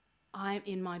I'm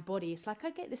in my body. It's like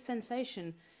I get this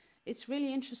sensation. It's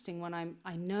really interesting when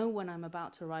I know when I'm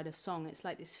about to write a song. It's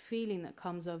like this feeling that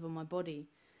comes over my body,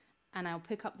 and I'll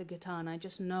pick up the guitar and I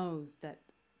just know that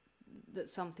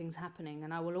something's happening,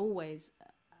 and I will always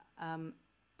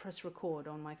press record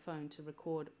on my phone to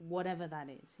record whatever that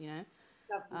is,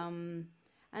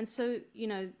 and so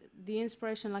the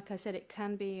inspiration, like I said, it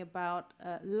can be about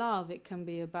love, it can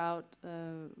be about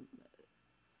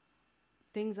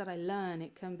things that I learn,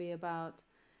 it can be about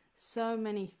so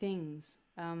many things,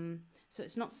 so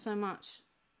it's not so much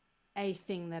a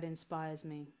thing that inspires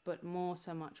me, but more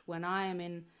so much when I am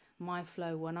in my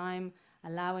flow, when I'm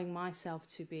allowing myself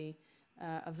to be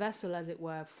a vessel, as it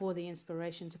were, for the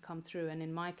inspiration to come through, and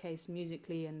in my case,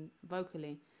 musically and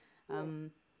vocally,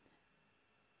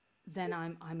 then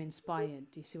I'm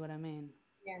inspired. Do you see what I mean?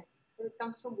 Yes. So it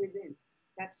comes from within.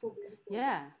 That's so beautiful.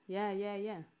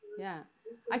 Yeah.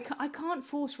 I can't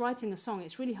force writing a song.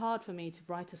 It's really hard for me to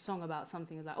write a song about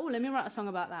something. It's like, oh, let me write a song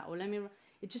about that, or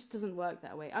it just doesn't work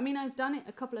that way. I mean, I've done it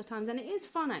a couple of times, and it is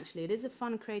fun, actually. It is a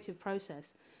fun creative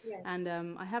process. Yes. And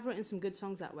I have written some good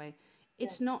songs that way.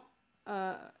 It's Yes.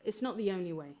 it's not the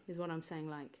only way, is what I'm saying.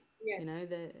 Like, Yes.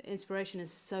 the inspiration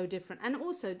is so different. And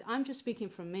also, I'm just speaking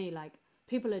from me. Like,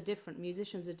 people are different,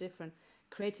 musicians are different,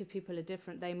 creative people are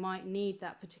different. They might need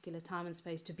that particular time and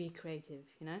space to be creative,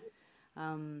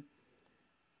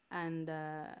 And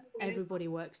everybody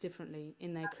works differently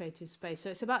in their creative space. So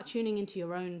it's about tuning into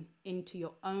your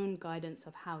own guidance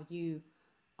of how you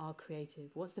are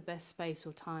creative. What's the best space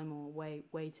or time or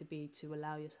way to be to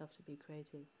allow yourself to be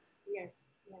creative?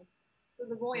 Yes, yes. So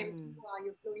the more empty you are,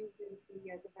 you're flowing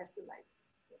freely as a vessel, like.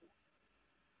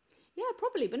 Yeah,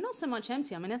 probably, but not so much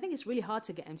empty. I mean, I think it's really hard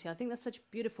to get empty. I think that's such a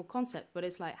beautiful concept, but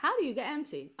it's like, how do you get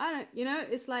empty? I don't,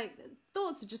 it's like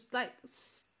thoughts are just like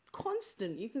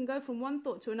constant. You can go from one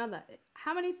thought to another.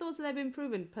 How many thoughts have there been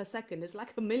proven per second? It's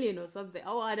like a million or something.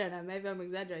 Oh, I don't know. Maybe I'm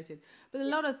exaggerating, but a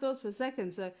lot of thoughts per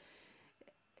second. So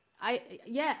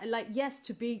yes,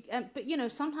 to be, but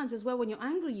sometimes as well, when you're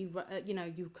angry,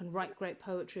 you can write great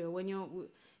poetry, or when you're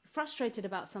frustrated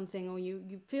about something, or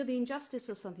you feel the injustice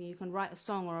of something, you can write a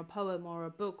song or a poem or a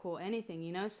book or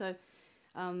anything, so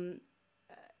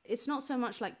it's not so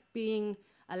much like being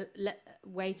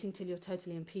waiting till you're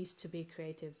totally in peace to be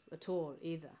creative at all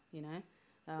either,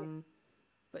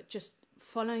 but just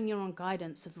following your own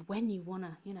guidance of when you want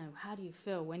to, how do you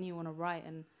feel when you want to write.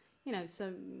 And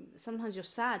so sometimes you're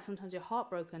sad, sometimes you're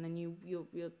heartbroken, and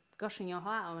you're gushing your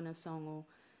heart out in a song, or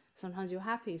sometimes you're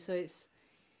happy. So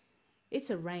it's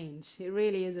a range. It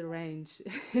really is a range.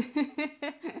 Thanks.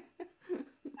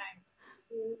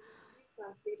 You're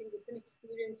translating different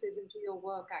experiences into your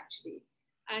work, actually.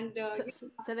 And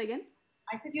Say that again?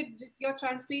 I said you're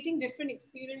translating different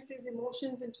experiences,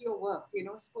 emotions into your work,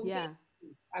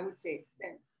 spontaneously, I would say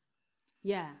then.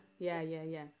 Yeah.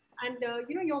 And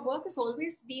your work has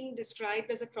always been described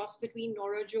as a cross between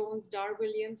Nora Jones, Dar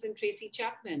Williams, and Tracy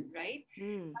Chapman, right?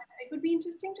 But it would be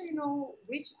interesting to know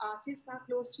which artists are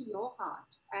close to your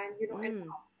heart, and and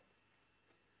how.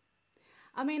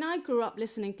 I mean, I grew up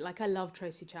listening, like I love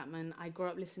Tracy Chapman. I grew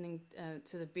up listening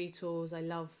to the Beatles. I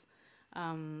love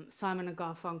Simon and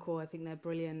Garfunkel. I think they're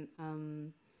brilliant.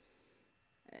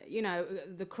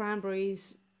 The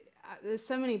Cranberries. There's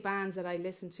so many bands that I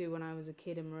listened to when I was a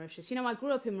kid in Mauritius. I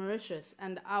grew up in Mauritius,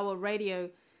 and our radio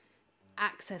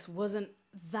access wasn't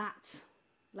that,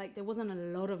 like, there wasn't a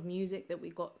lot of music that we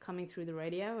got coming through the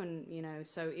radio, and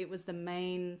so it was the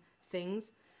main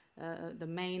things, the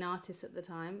main artists at the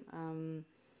time.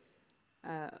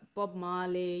 Bob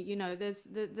Marley.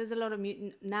 There's a lot of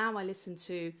now I listen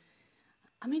to.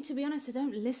 I mean, to be honest, I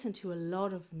don't listen to a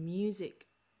lot of music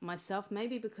myself,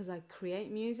 maybe because I create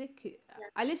music.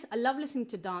 I love listening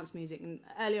to dance music, and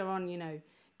earlier on,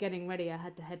 getting ready, I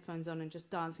had the headphones on and just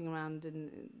dancing around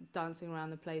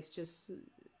the place, just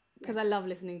because I love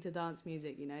listening to dance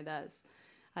music.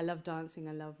 I love dancing,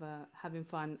 I love having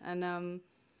fun, and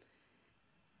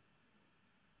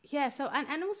so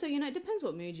and also, it depends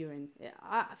what mood you're in.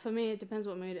 For me, it depends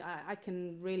what mood. I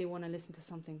can really want to listen to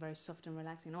something very soft and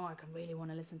relaxing, or I can really want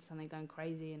to listen to something going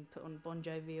crazy and put on Bon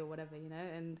Jovi or whatever,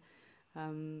 and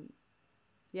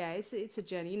it's a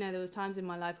journey. There was times in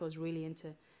my life I was really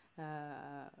into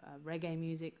reggae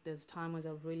music. There's time when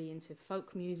I was really into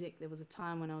folk music. There was a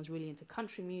time when I was really into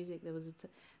country music. There was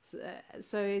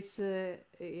so it's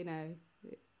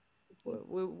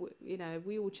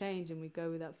we all change and we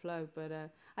go with that flow. But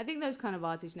I think those kind of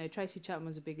artists, Tracy Chapman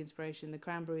was a big inspiration. The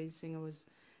Cranberries singer was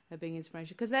a big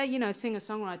inspiration, because they're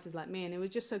singer-songwriters like me, and it was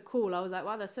just so cool. I was like,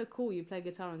 wow, that's so cool, you play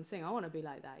guitar and sing. I want to be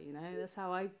like that. That's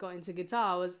how I got into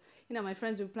guitar. Was my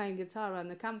friends were playing guitar around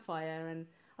the campfire, and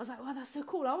I was like, wow, that's so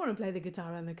cool, I want to play the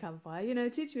guitar around the campfire.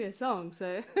 Teach me a song.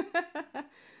 So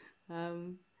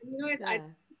I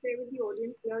share with the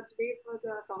audience here today for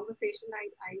the conversation. I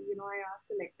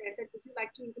asked Alexia. I said, would you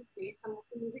like to even play some of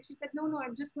the music? She said, no,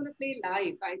 I'm just going to play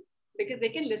live. Because they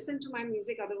can listen to my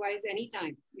music otherwise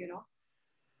anytime.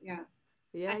 Yeah,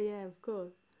 of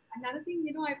course. Another thing,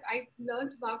 I've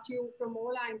learned about you from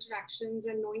all our interactions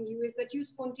and knowing you is that you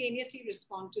spontaneously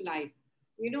respond to life.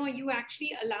 You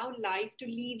actually allow life to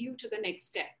lead you to the next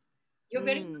step. You're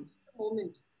very much in the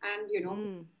moment, and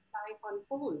life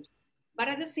unfold. But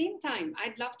at the same time,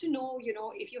 I'd love to know,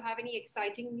 if you have any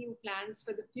exciting new plans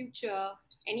for the future,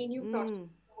 any new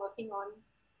projects you're working on.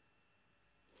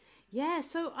 Yeah,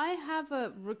 so I have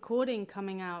a recording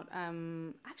coming out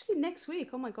actually next week.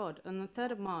 Oh my God, on the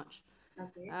 3rd of March.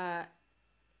 Okay.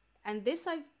 And this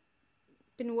I've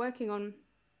been working on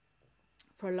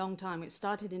for a long time. It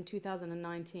started in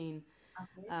 2019.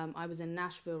 Okay. I was in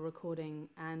Nashville recording,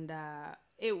 and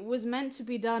it was meant to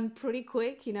be done pretty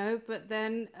quick, but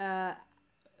then the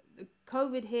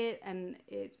COVID hit, and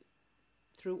it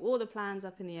threw all the plans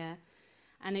up in the air.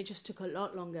 And it just took a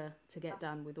lot longer to get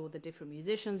done, with all the different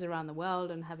musicians around the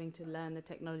world and having to learn the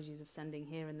technologies of sending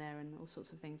here and there and all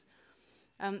sorts of things.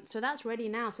 So that's ready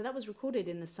now. So that was recorded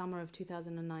in the summer of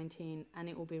 2019, and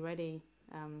it will be ready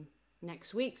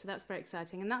next week. So that's very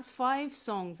exciting. And that's 5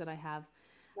 songs that I have,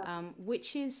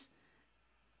 which is,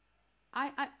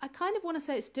 I kind of want to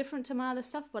say it's different to my other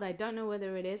stuff, but I don't know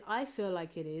whether it is. I feel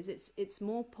like it is. It's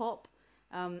more pop.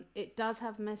 It does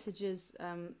have messages.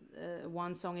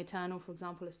 One song, Eternal, for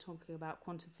example, is talking about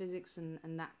quantum physics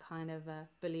and that kind of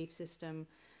belief system.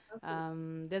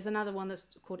 Okay. There's another one that's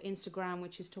called Instagram,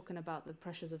 which is talking about the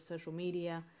pressures of social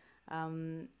media.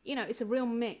 You know, it's a real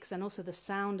mix, and also the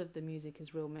sound of the music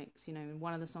is real mix. You know, in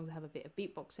one of the songs I have a bit of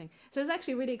beatboxing. So it's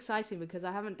actually really exciting because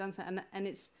I haven't done so, and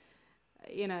it's,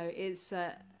 you know, it's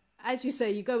as you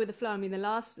say, you go with the flow. I mean, the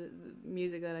last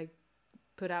music that I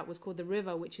put out was called The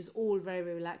River, which is all very,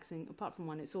 very relaxing. Apart from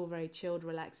one, it's all very chilled,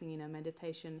 relaxing, you know,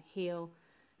 meditation, heal,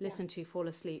 listen to, fall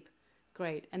asleep.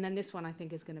 Great. And then this one I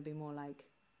think is going to be more like,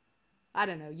 I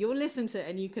don't know, you'll listen to it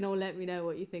and you can all let me know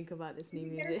what you think about this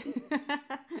new music.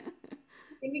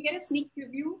 Can we get a sneak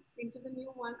preview into the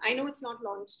new one? I know it's not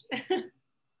launched.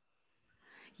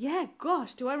 Yeah,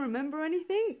 gosh, do I remember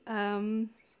anything?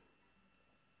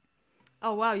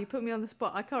 Oh wow, you put me on the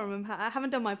spot. I can't remember. I haven't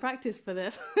done my practice for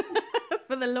the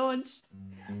for the launch.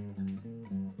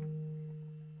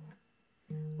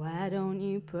 Why don't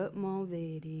you put more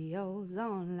videos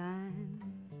online?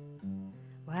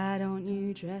 Why don't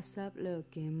you dress up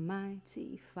looking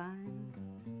mighty fine?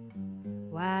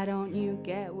 Why don't you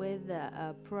get with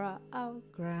a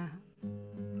program?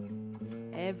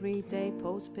 Every day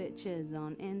post pictures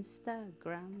on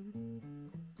Instagram.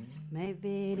 Make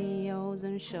videos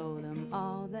and show them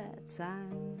all the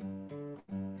time.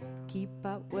 Keep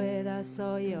up with us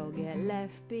or you'll get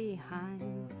left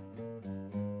behind.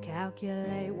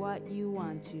 Calculate what you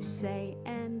want to say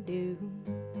and do.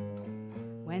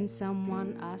 When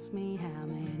someone asks me how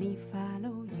many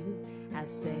follow you, I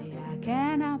say I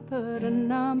cannot put a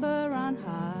number on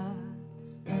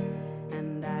hearts,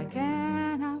 and I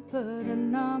cannot put a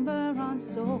number on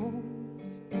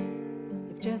souls.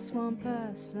 If just one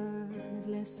person is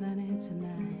listening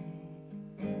tonight,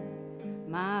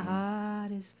 my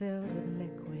heart is filled with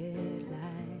liquid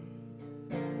light.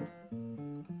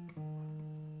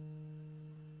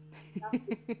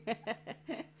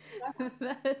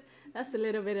 That's a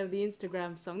little bit of the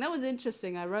Instagram song. That was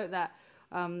interesting. I wrote that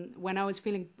when I was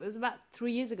feeling, it was about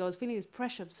 3 years ago, I was feeling this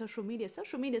pressure of social media.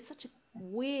 Social media is such a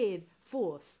weird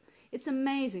force. It's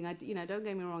amazing. You know, don't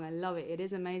get me wrong, I love it. It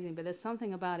is amazing, but there's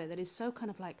something about it that is so kind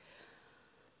of like,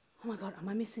 oh my God, am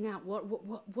I missing out?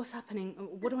 What's happening?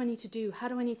 What do I need to do? How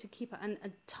do I need to keep it? And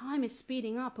time is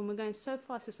speeding up and we're going so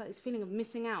fast. It's like this feeling of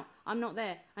missing out. I'm not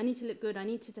there. I need to look good. I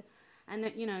need to,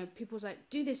 and you know, people's like,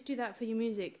 do this, do that for your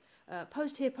music.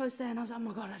 Post here, post there. And I was like, oh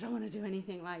my God, I don't want to do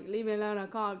anything. Like, leave me alone. I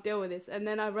can't deal with this. And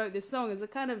then I wrote this song as a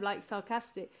kind of like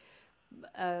sarcastic,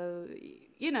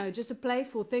 you know, just a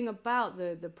playful thing about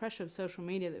the pressure of social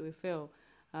media that we feel.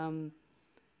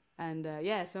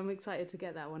 Yeah, so I'm excited to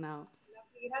get that one out.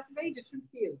 It has a very different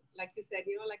feel, like you said,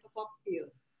 you know, like a pop feel.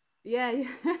 Yeah,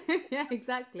 yeah,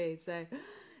 exactly. So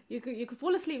you could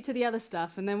fall asleep to the other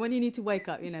stuff, and then when you need to wake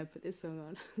up, you know, put this song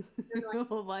on,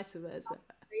 or vice versa.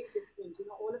 Very different, you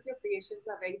know. All of your creations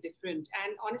are very different,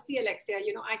 and honestly, Alexia,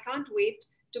 you know, I can't wait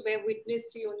to bear witness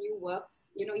to your new works,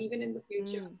 you know, even in the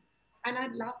future. And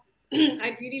I'd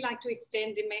really like to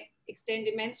extend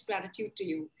immense gratitude to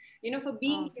you, you know, for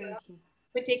being here.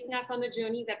 For taking us on a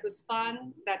journey that was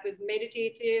fun, that was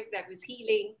meditative, that was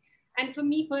healing. And for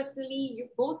me personally,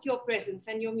 both your presence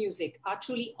and your music are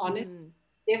truly honest.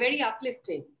 They're very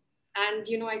uplifting. And,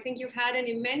 you know, I think you've had an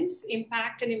immense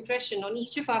impact and impression on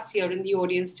each of us here in the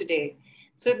audience today.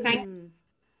 So thank you.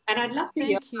 And I'd love to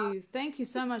hear. Thank you. Thank you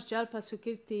so much, Jalpa,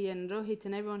 Sukirti, and Rohit,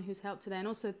 and everyone who's helped today. And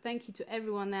also thank you to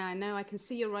everyone there. I know I can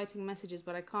see you're writing messages,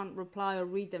 but I can't reply or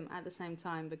read them at the same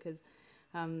time because...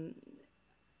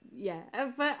 yeah,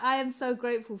 but I am so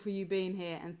grateful for you being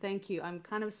here, and thank you. I'm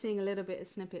kind of seeing a little bit of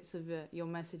snippets of your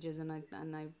messages, and I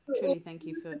truly thank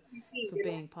you for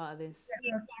being part of this.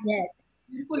 Yeah.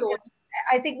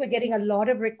 I think we're getting a lot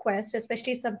of requests,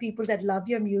 especially some people that love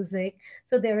your music.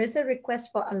 So there is a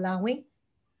request for allowing.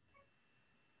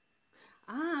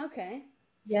 Ah, okay.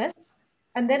 Yes,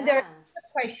 and then there are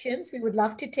questions. We would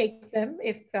love to take them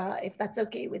if that's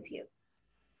okay with you.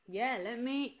 Yeah, let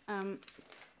me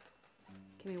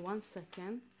give me 1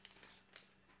 second.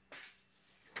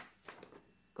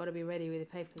 Got to be ready with the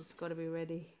papers. Got to be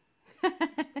ready.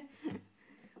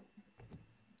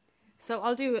 So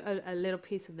I'll do a little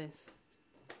piece of this.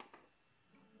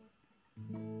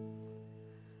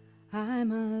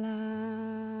 I'm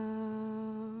allowing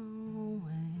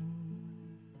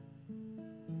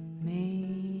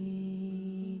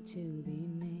me to be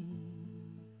me.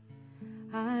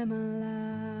 I'm allowing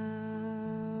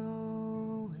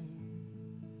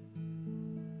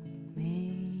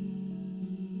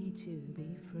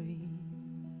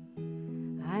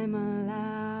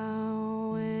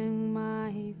allowing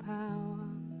my power.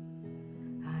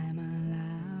 I'm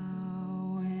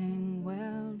allowing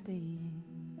well-being.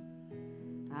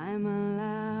 I'm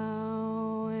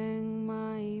allowing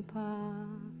my path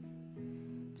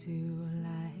to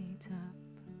light up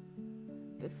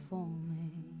before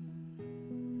me.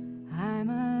 I'm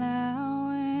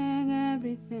allowing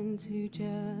everything to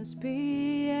just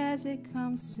be as it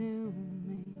comes to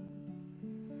me.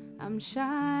 I'm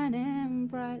shining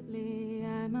brightly.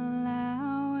 I'm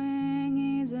allowing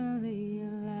easily,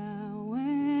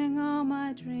 allowing all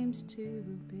my dreams to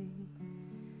be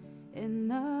in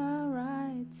the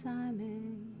right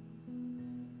timing.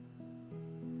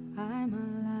 I'm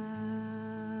allowing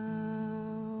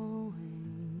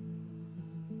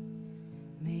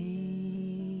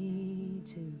me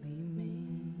to be me.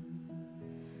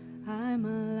 I'm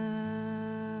allowing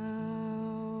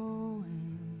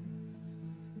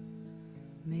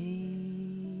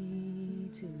me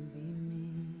to be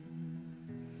me,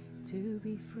 to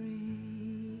be free.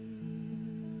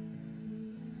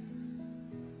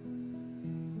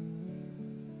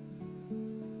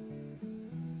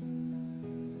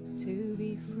 To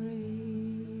be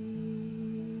free.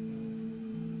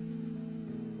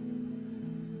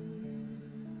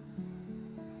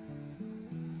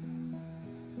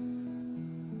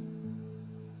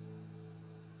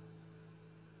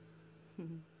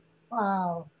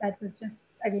 Wow, that was just,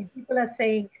 I mean, people are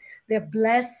saying they're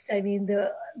blessed. I mean,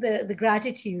 the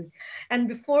gratitude. And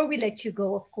before we let you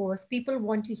go, of course, people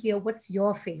want to hear what's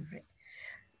your favorite.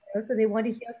 So they want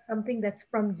to hear something that's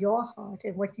from your heart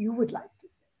and what you would like to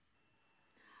say.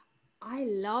 I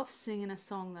love singing a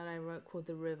song that I wrote called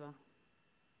The River.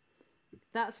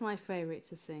 That's my favorite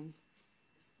to sing.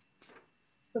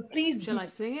 So please Shall do. I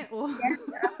sing it or? Yes,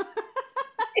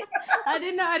 I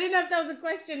didn't know if that was a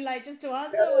question like just to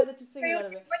answer or whether to sing a lot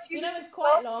of it. You know, it's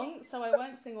quite long, so I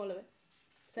won't sing all of it.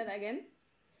 Say that again.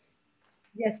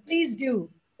 yes, please do.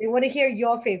 They want to hear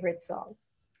your favorite song.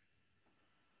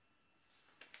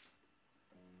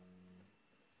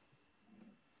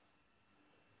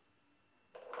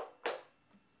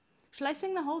 Shall I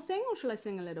sing the whole thing or shall I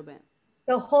sing a little bit?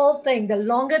 The whole thing. The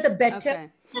longer, the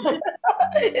better. Okay.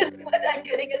 Is what I'm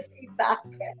getting as feedback.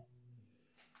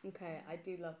 Okay, I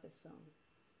do love this song.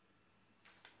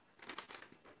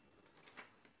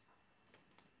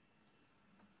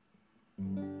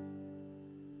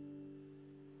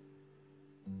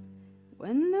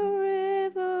 When the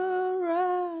river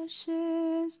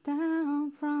rushes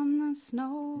down from the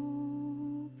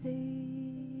snow-peaked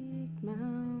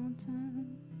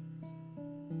mountains,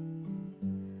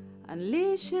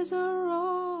 unleashes a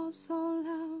roar so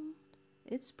loud,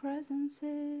 its presence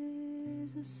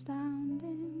is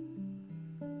astounding.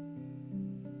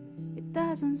 It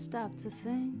doesn't stop to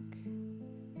think,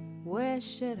 where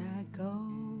should I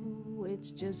go?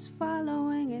 It's just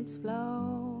following its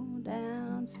flow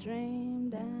downstream,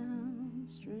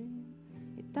 downstream.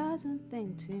 It doesn't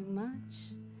think too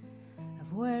much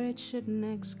of where it should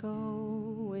next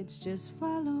go. It's just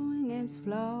following its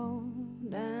flow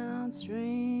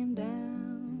downstream,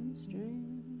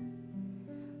 downstream.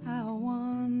 I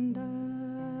wonder,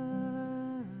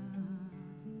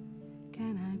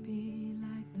 can I be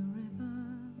like the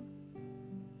river?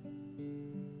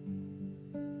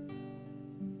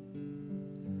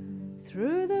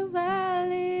 Through the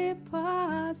valley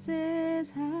passes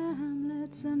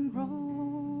hamlets and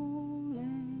rolling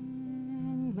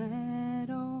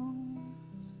meadows,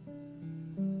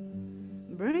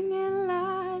 bringing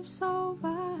life so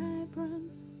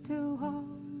vibrant to all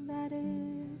that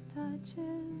it touches.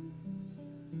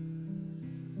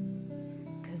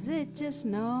 'Cause it just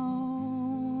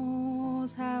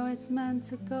knows how it's meant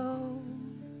to go.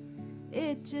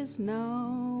 It just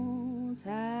knows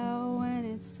how when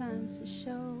it's time to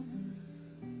show.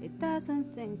 It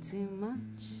doesn't think too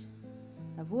much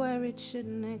of where it should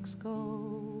next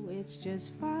go. It's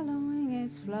just following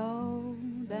its flow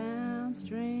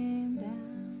downstream,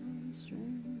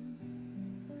 downstream.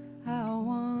 I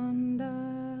wonder,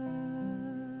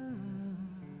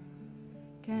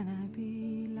 can I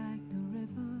be like the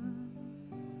river?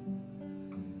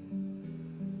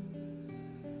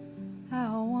 I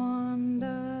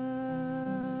wonder,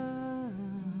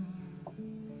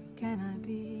 can I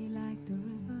be like the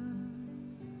river?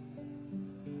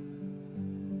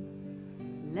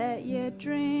 Let your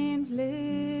dreams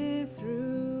live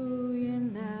through you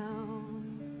now.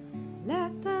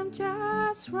 Let them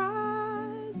just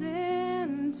rise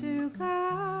into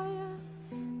Gaia.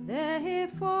 They're here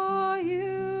for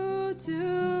you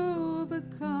to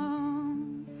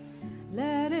become.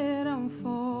 Let it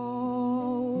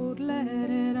unfold, let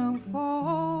it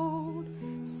unfold.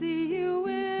 See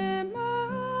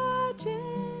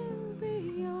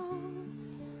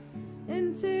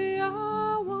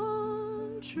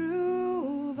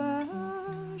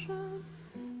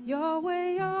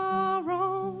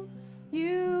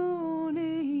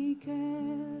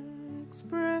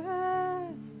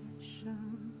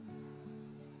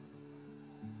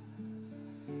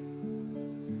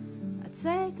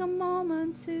take a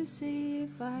moment to see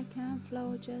if I can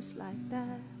flow just like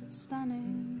that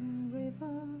stunning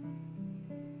river.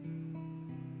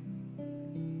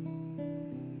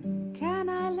 Can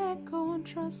I let go and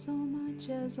trust so much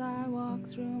as I walk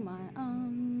through my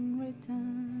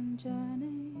unwritten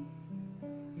journey?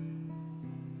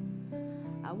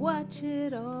 I watch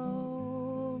it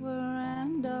over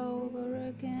and over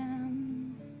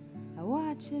again. I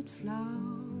watch it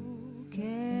flow,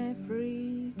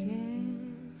 carefree,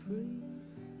 carefree.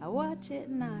 I watch it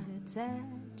not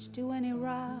attached to any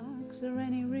rocks or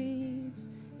any reeds.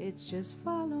 It's just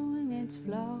following its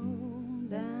flow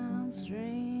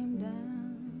downstream,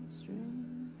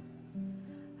 downstream.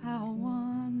 I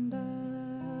wonder,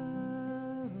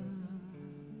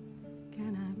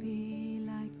 can I be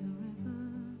like the river?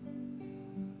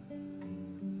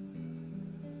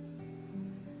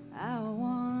 I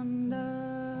wonder,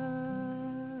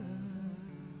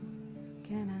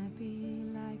 can I be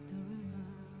like the river?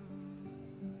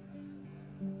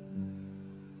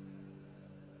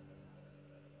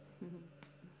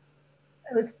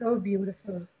 It was so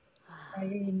beautiful. I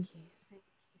mean, Thank you. Thank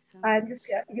you so I'm much. just,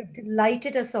 you've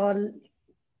delighted us all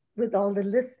with all the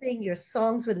listening. Your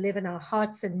songs will live in our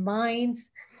hearts and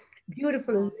minds.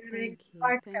 Beautiful Oh, lyrics, thank you.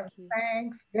 heartfelt Thank you.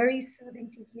 thanks, very soothing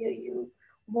to hear you.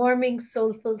 Warming,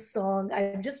 soulful song.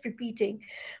 I'm just repeating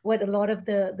what a lot of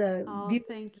the Oh, viewers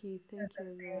thank you. are Thank you,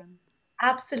 saying. everyone.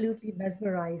 Absolutely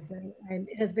mesmerizing. And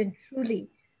it has been truly,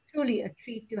 truly a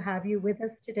treat to have you with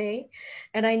us today.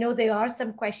 And I know there are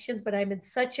some questions, but I'm in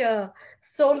such a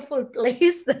soulful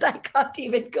place that I can't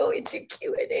even go into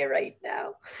Q&A right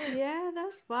now. Yeah,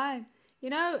 that's fine.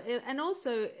 And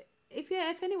also, if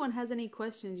anyone has any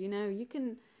questions, you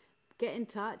can get in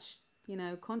touch.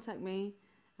 Contact me,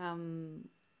 um,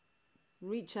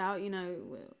 reach out.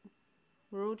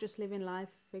 We're all just living life,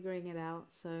 figuring it out.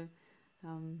 So,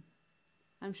 um,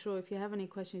 I'm sure if you have any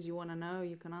questions you want to know,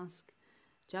 you can ask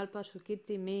Jalpa,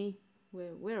 Shukiti, me.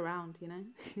 We're around.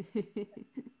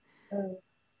 Uh,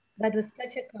 that was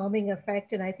such a calming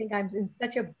effect. And I think I'm in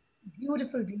such a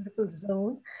beautiful, beautiful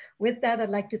zone. With that, I'd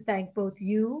like to thank both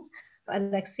you,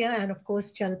 Alexia, and of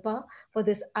course, Jalpa, for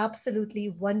this absolutely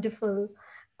wonderful,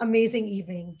 amazing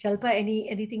evening. Jalpa,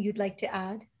 anything you'd like to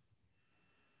add?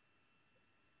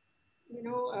 You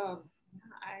know,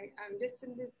 I'm just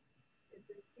in this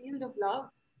field of love,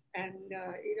 and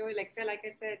Alexia, like I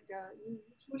said, you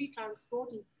truly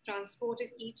transported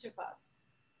each of us.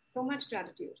 So much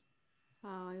gratitude.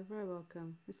 Oh, you're very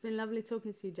welcome. It's been lovely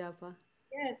talking to you, Jalpa.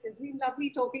 Yes, it's been lovely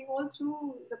talking all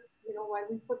through while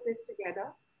we put this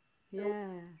together. So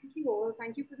Yeah. thank you all.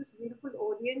 Thank you for this beautiful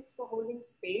audience for holding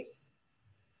space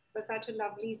for such a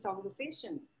lovely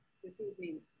conversation this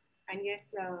evening. And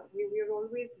yes, we're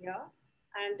always here.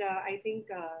 And I think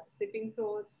Sipping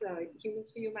Thoughts,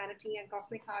 Humans for Humanity, and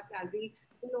Cosmic Heart Gallery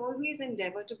will always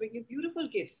endeavor to bring you beautiful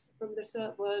gifts from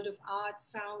the world of art,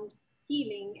 sound,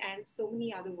 healing, and so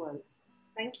many other worlds.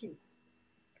 Thank you.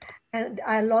 And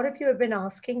a lot of you have been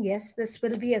asking, yes, this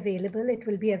will be available. It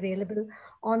will be available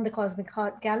on the Cosmic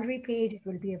Heart Gallery page. It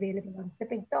will be available on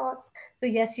Sipping Thoughts. So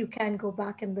yes, you can go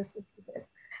back and listen to this.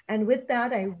 And with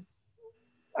that,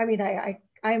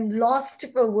 I'm lost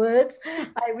for words.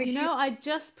 I wish you I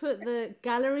just put the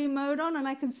gallery mode on and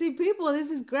I can see people. This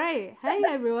is great. Hey,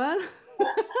 everyone.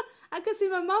 I can see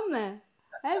my mum there.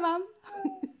 Hey, mum.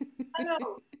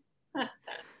 Hello.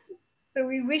 so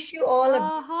we wish you all a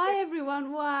Oh, hi,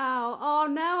 everyone. Wow. Oh,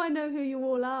 now I know who you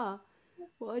all are.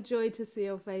 What a joy to see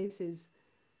your faces.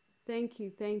 Thank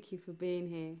you. Thank you for being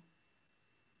here.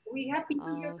 We have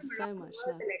people here Oh, from so around the much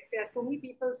world, love. Alexia. So many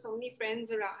people, so many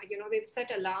friends around. They've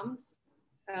set alarms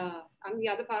on the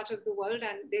other part of the world,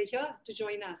 and they're here to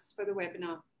join us for the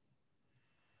webinar.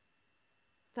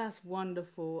 That's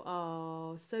wonderful.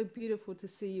 Oh, so beautiful to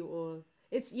see you all.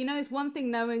 It's one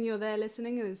thing knowing you're there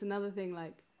listening, and it's another thing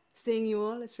like seeing you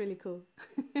all. It's really cool.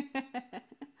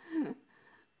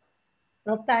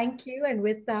 well, thank you. And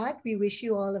with that, we wish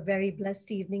you all a very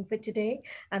blessed evening for today.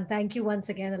 And thank you once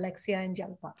again, Alexia and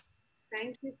Jalpa.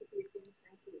 Thank you.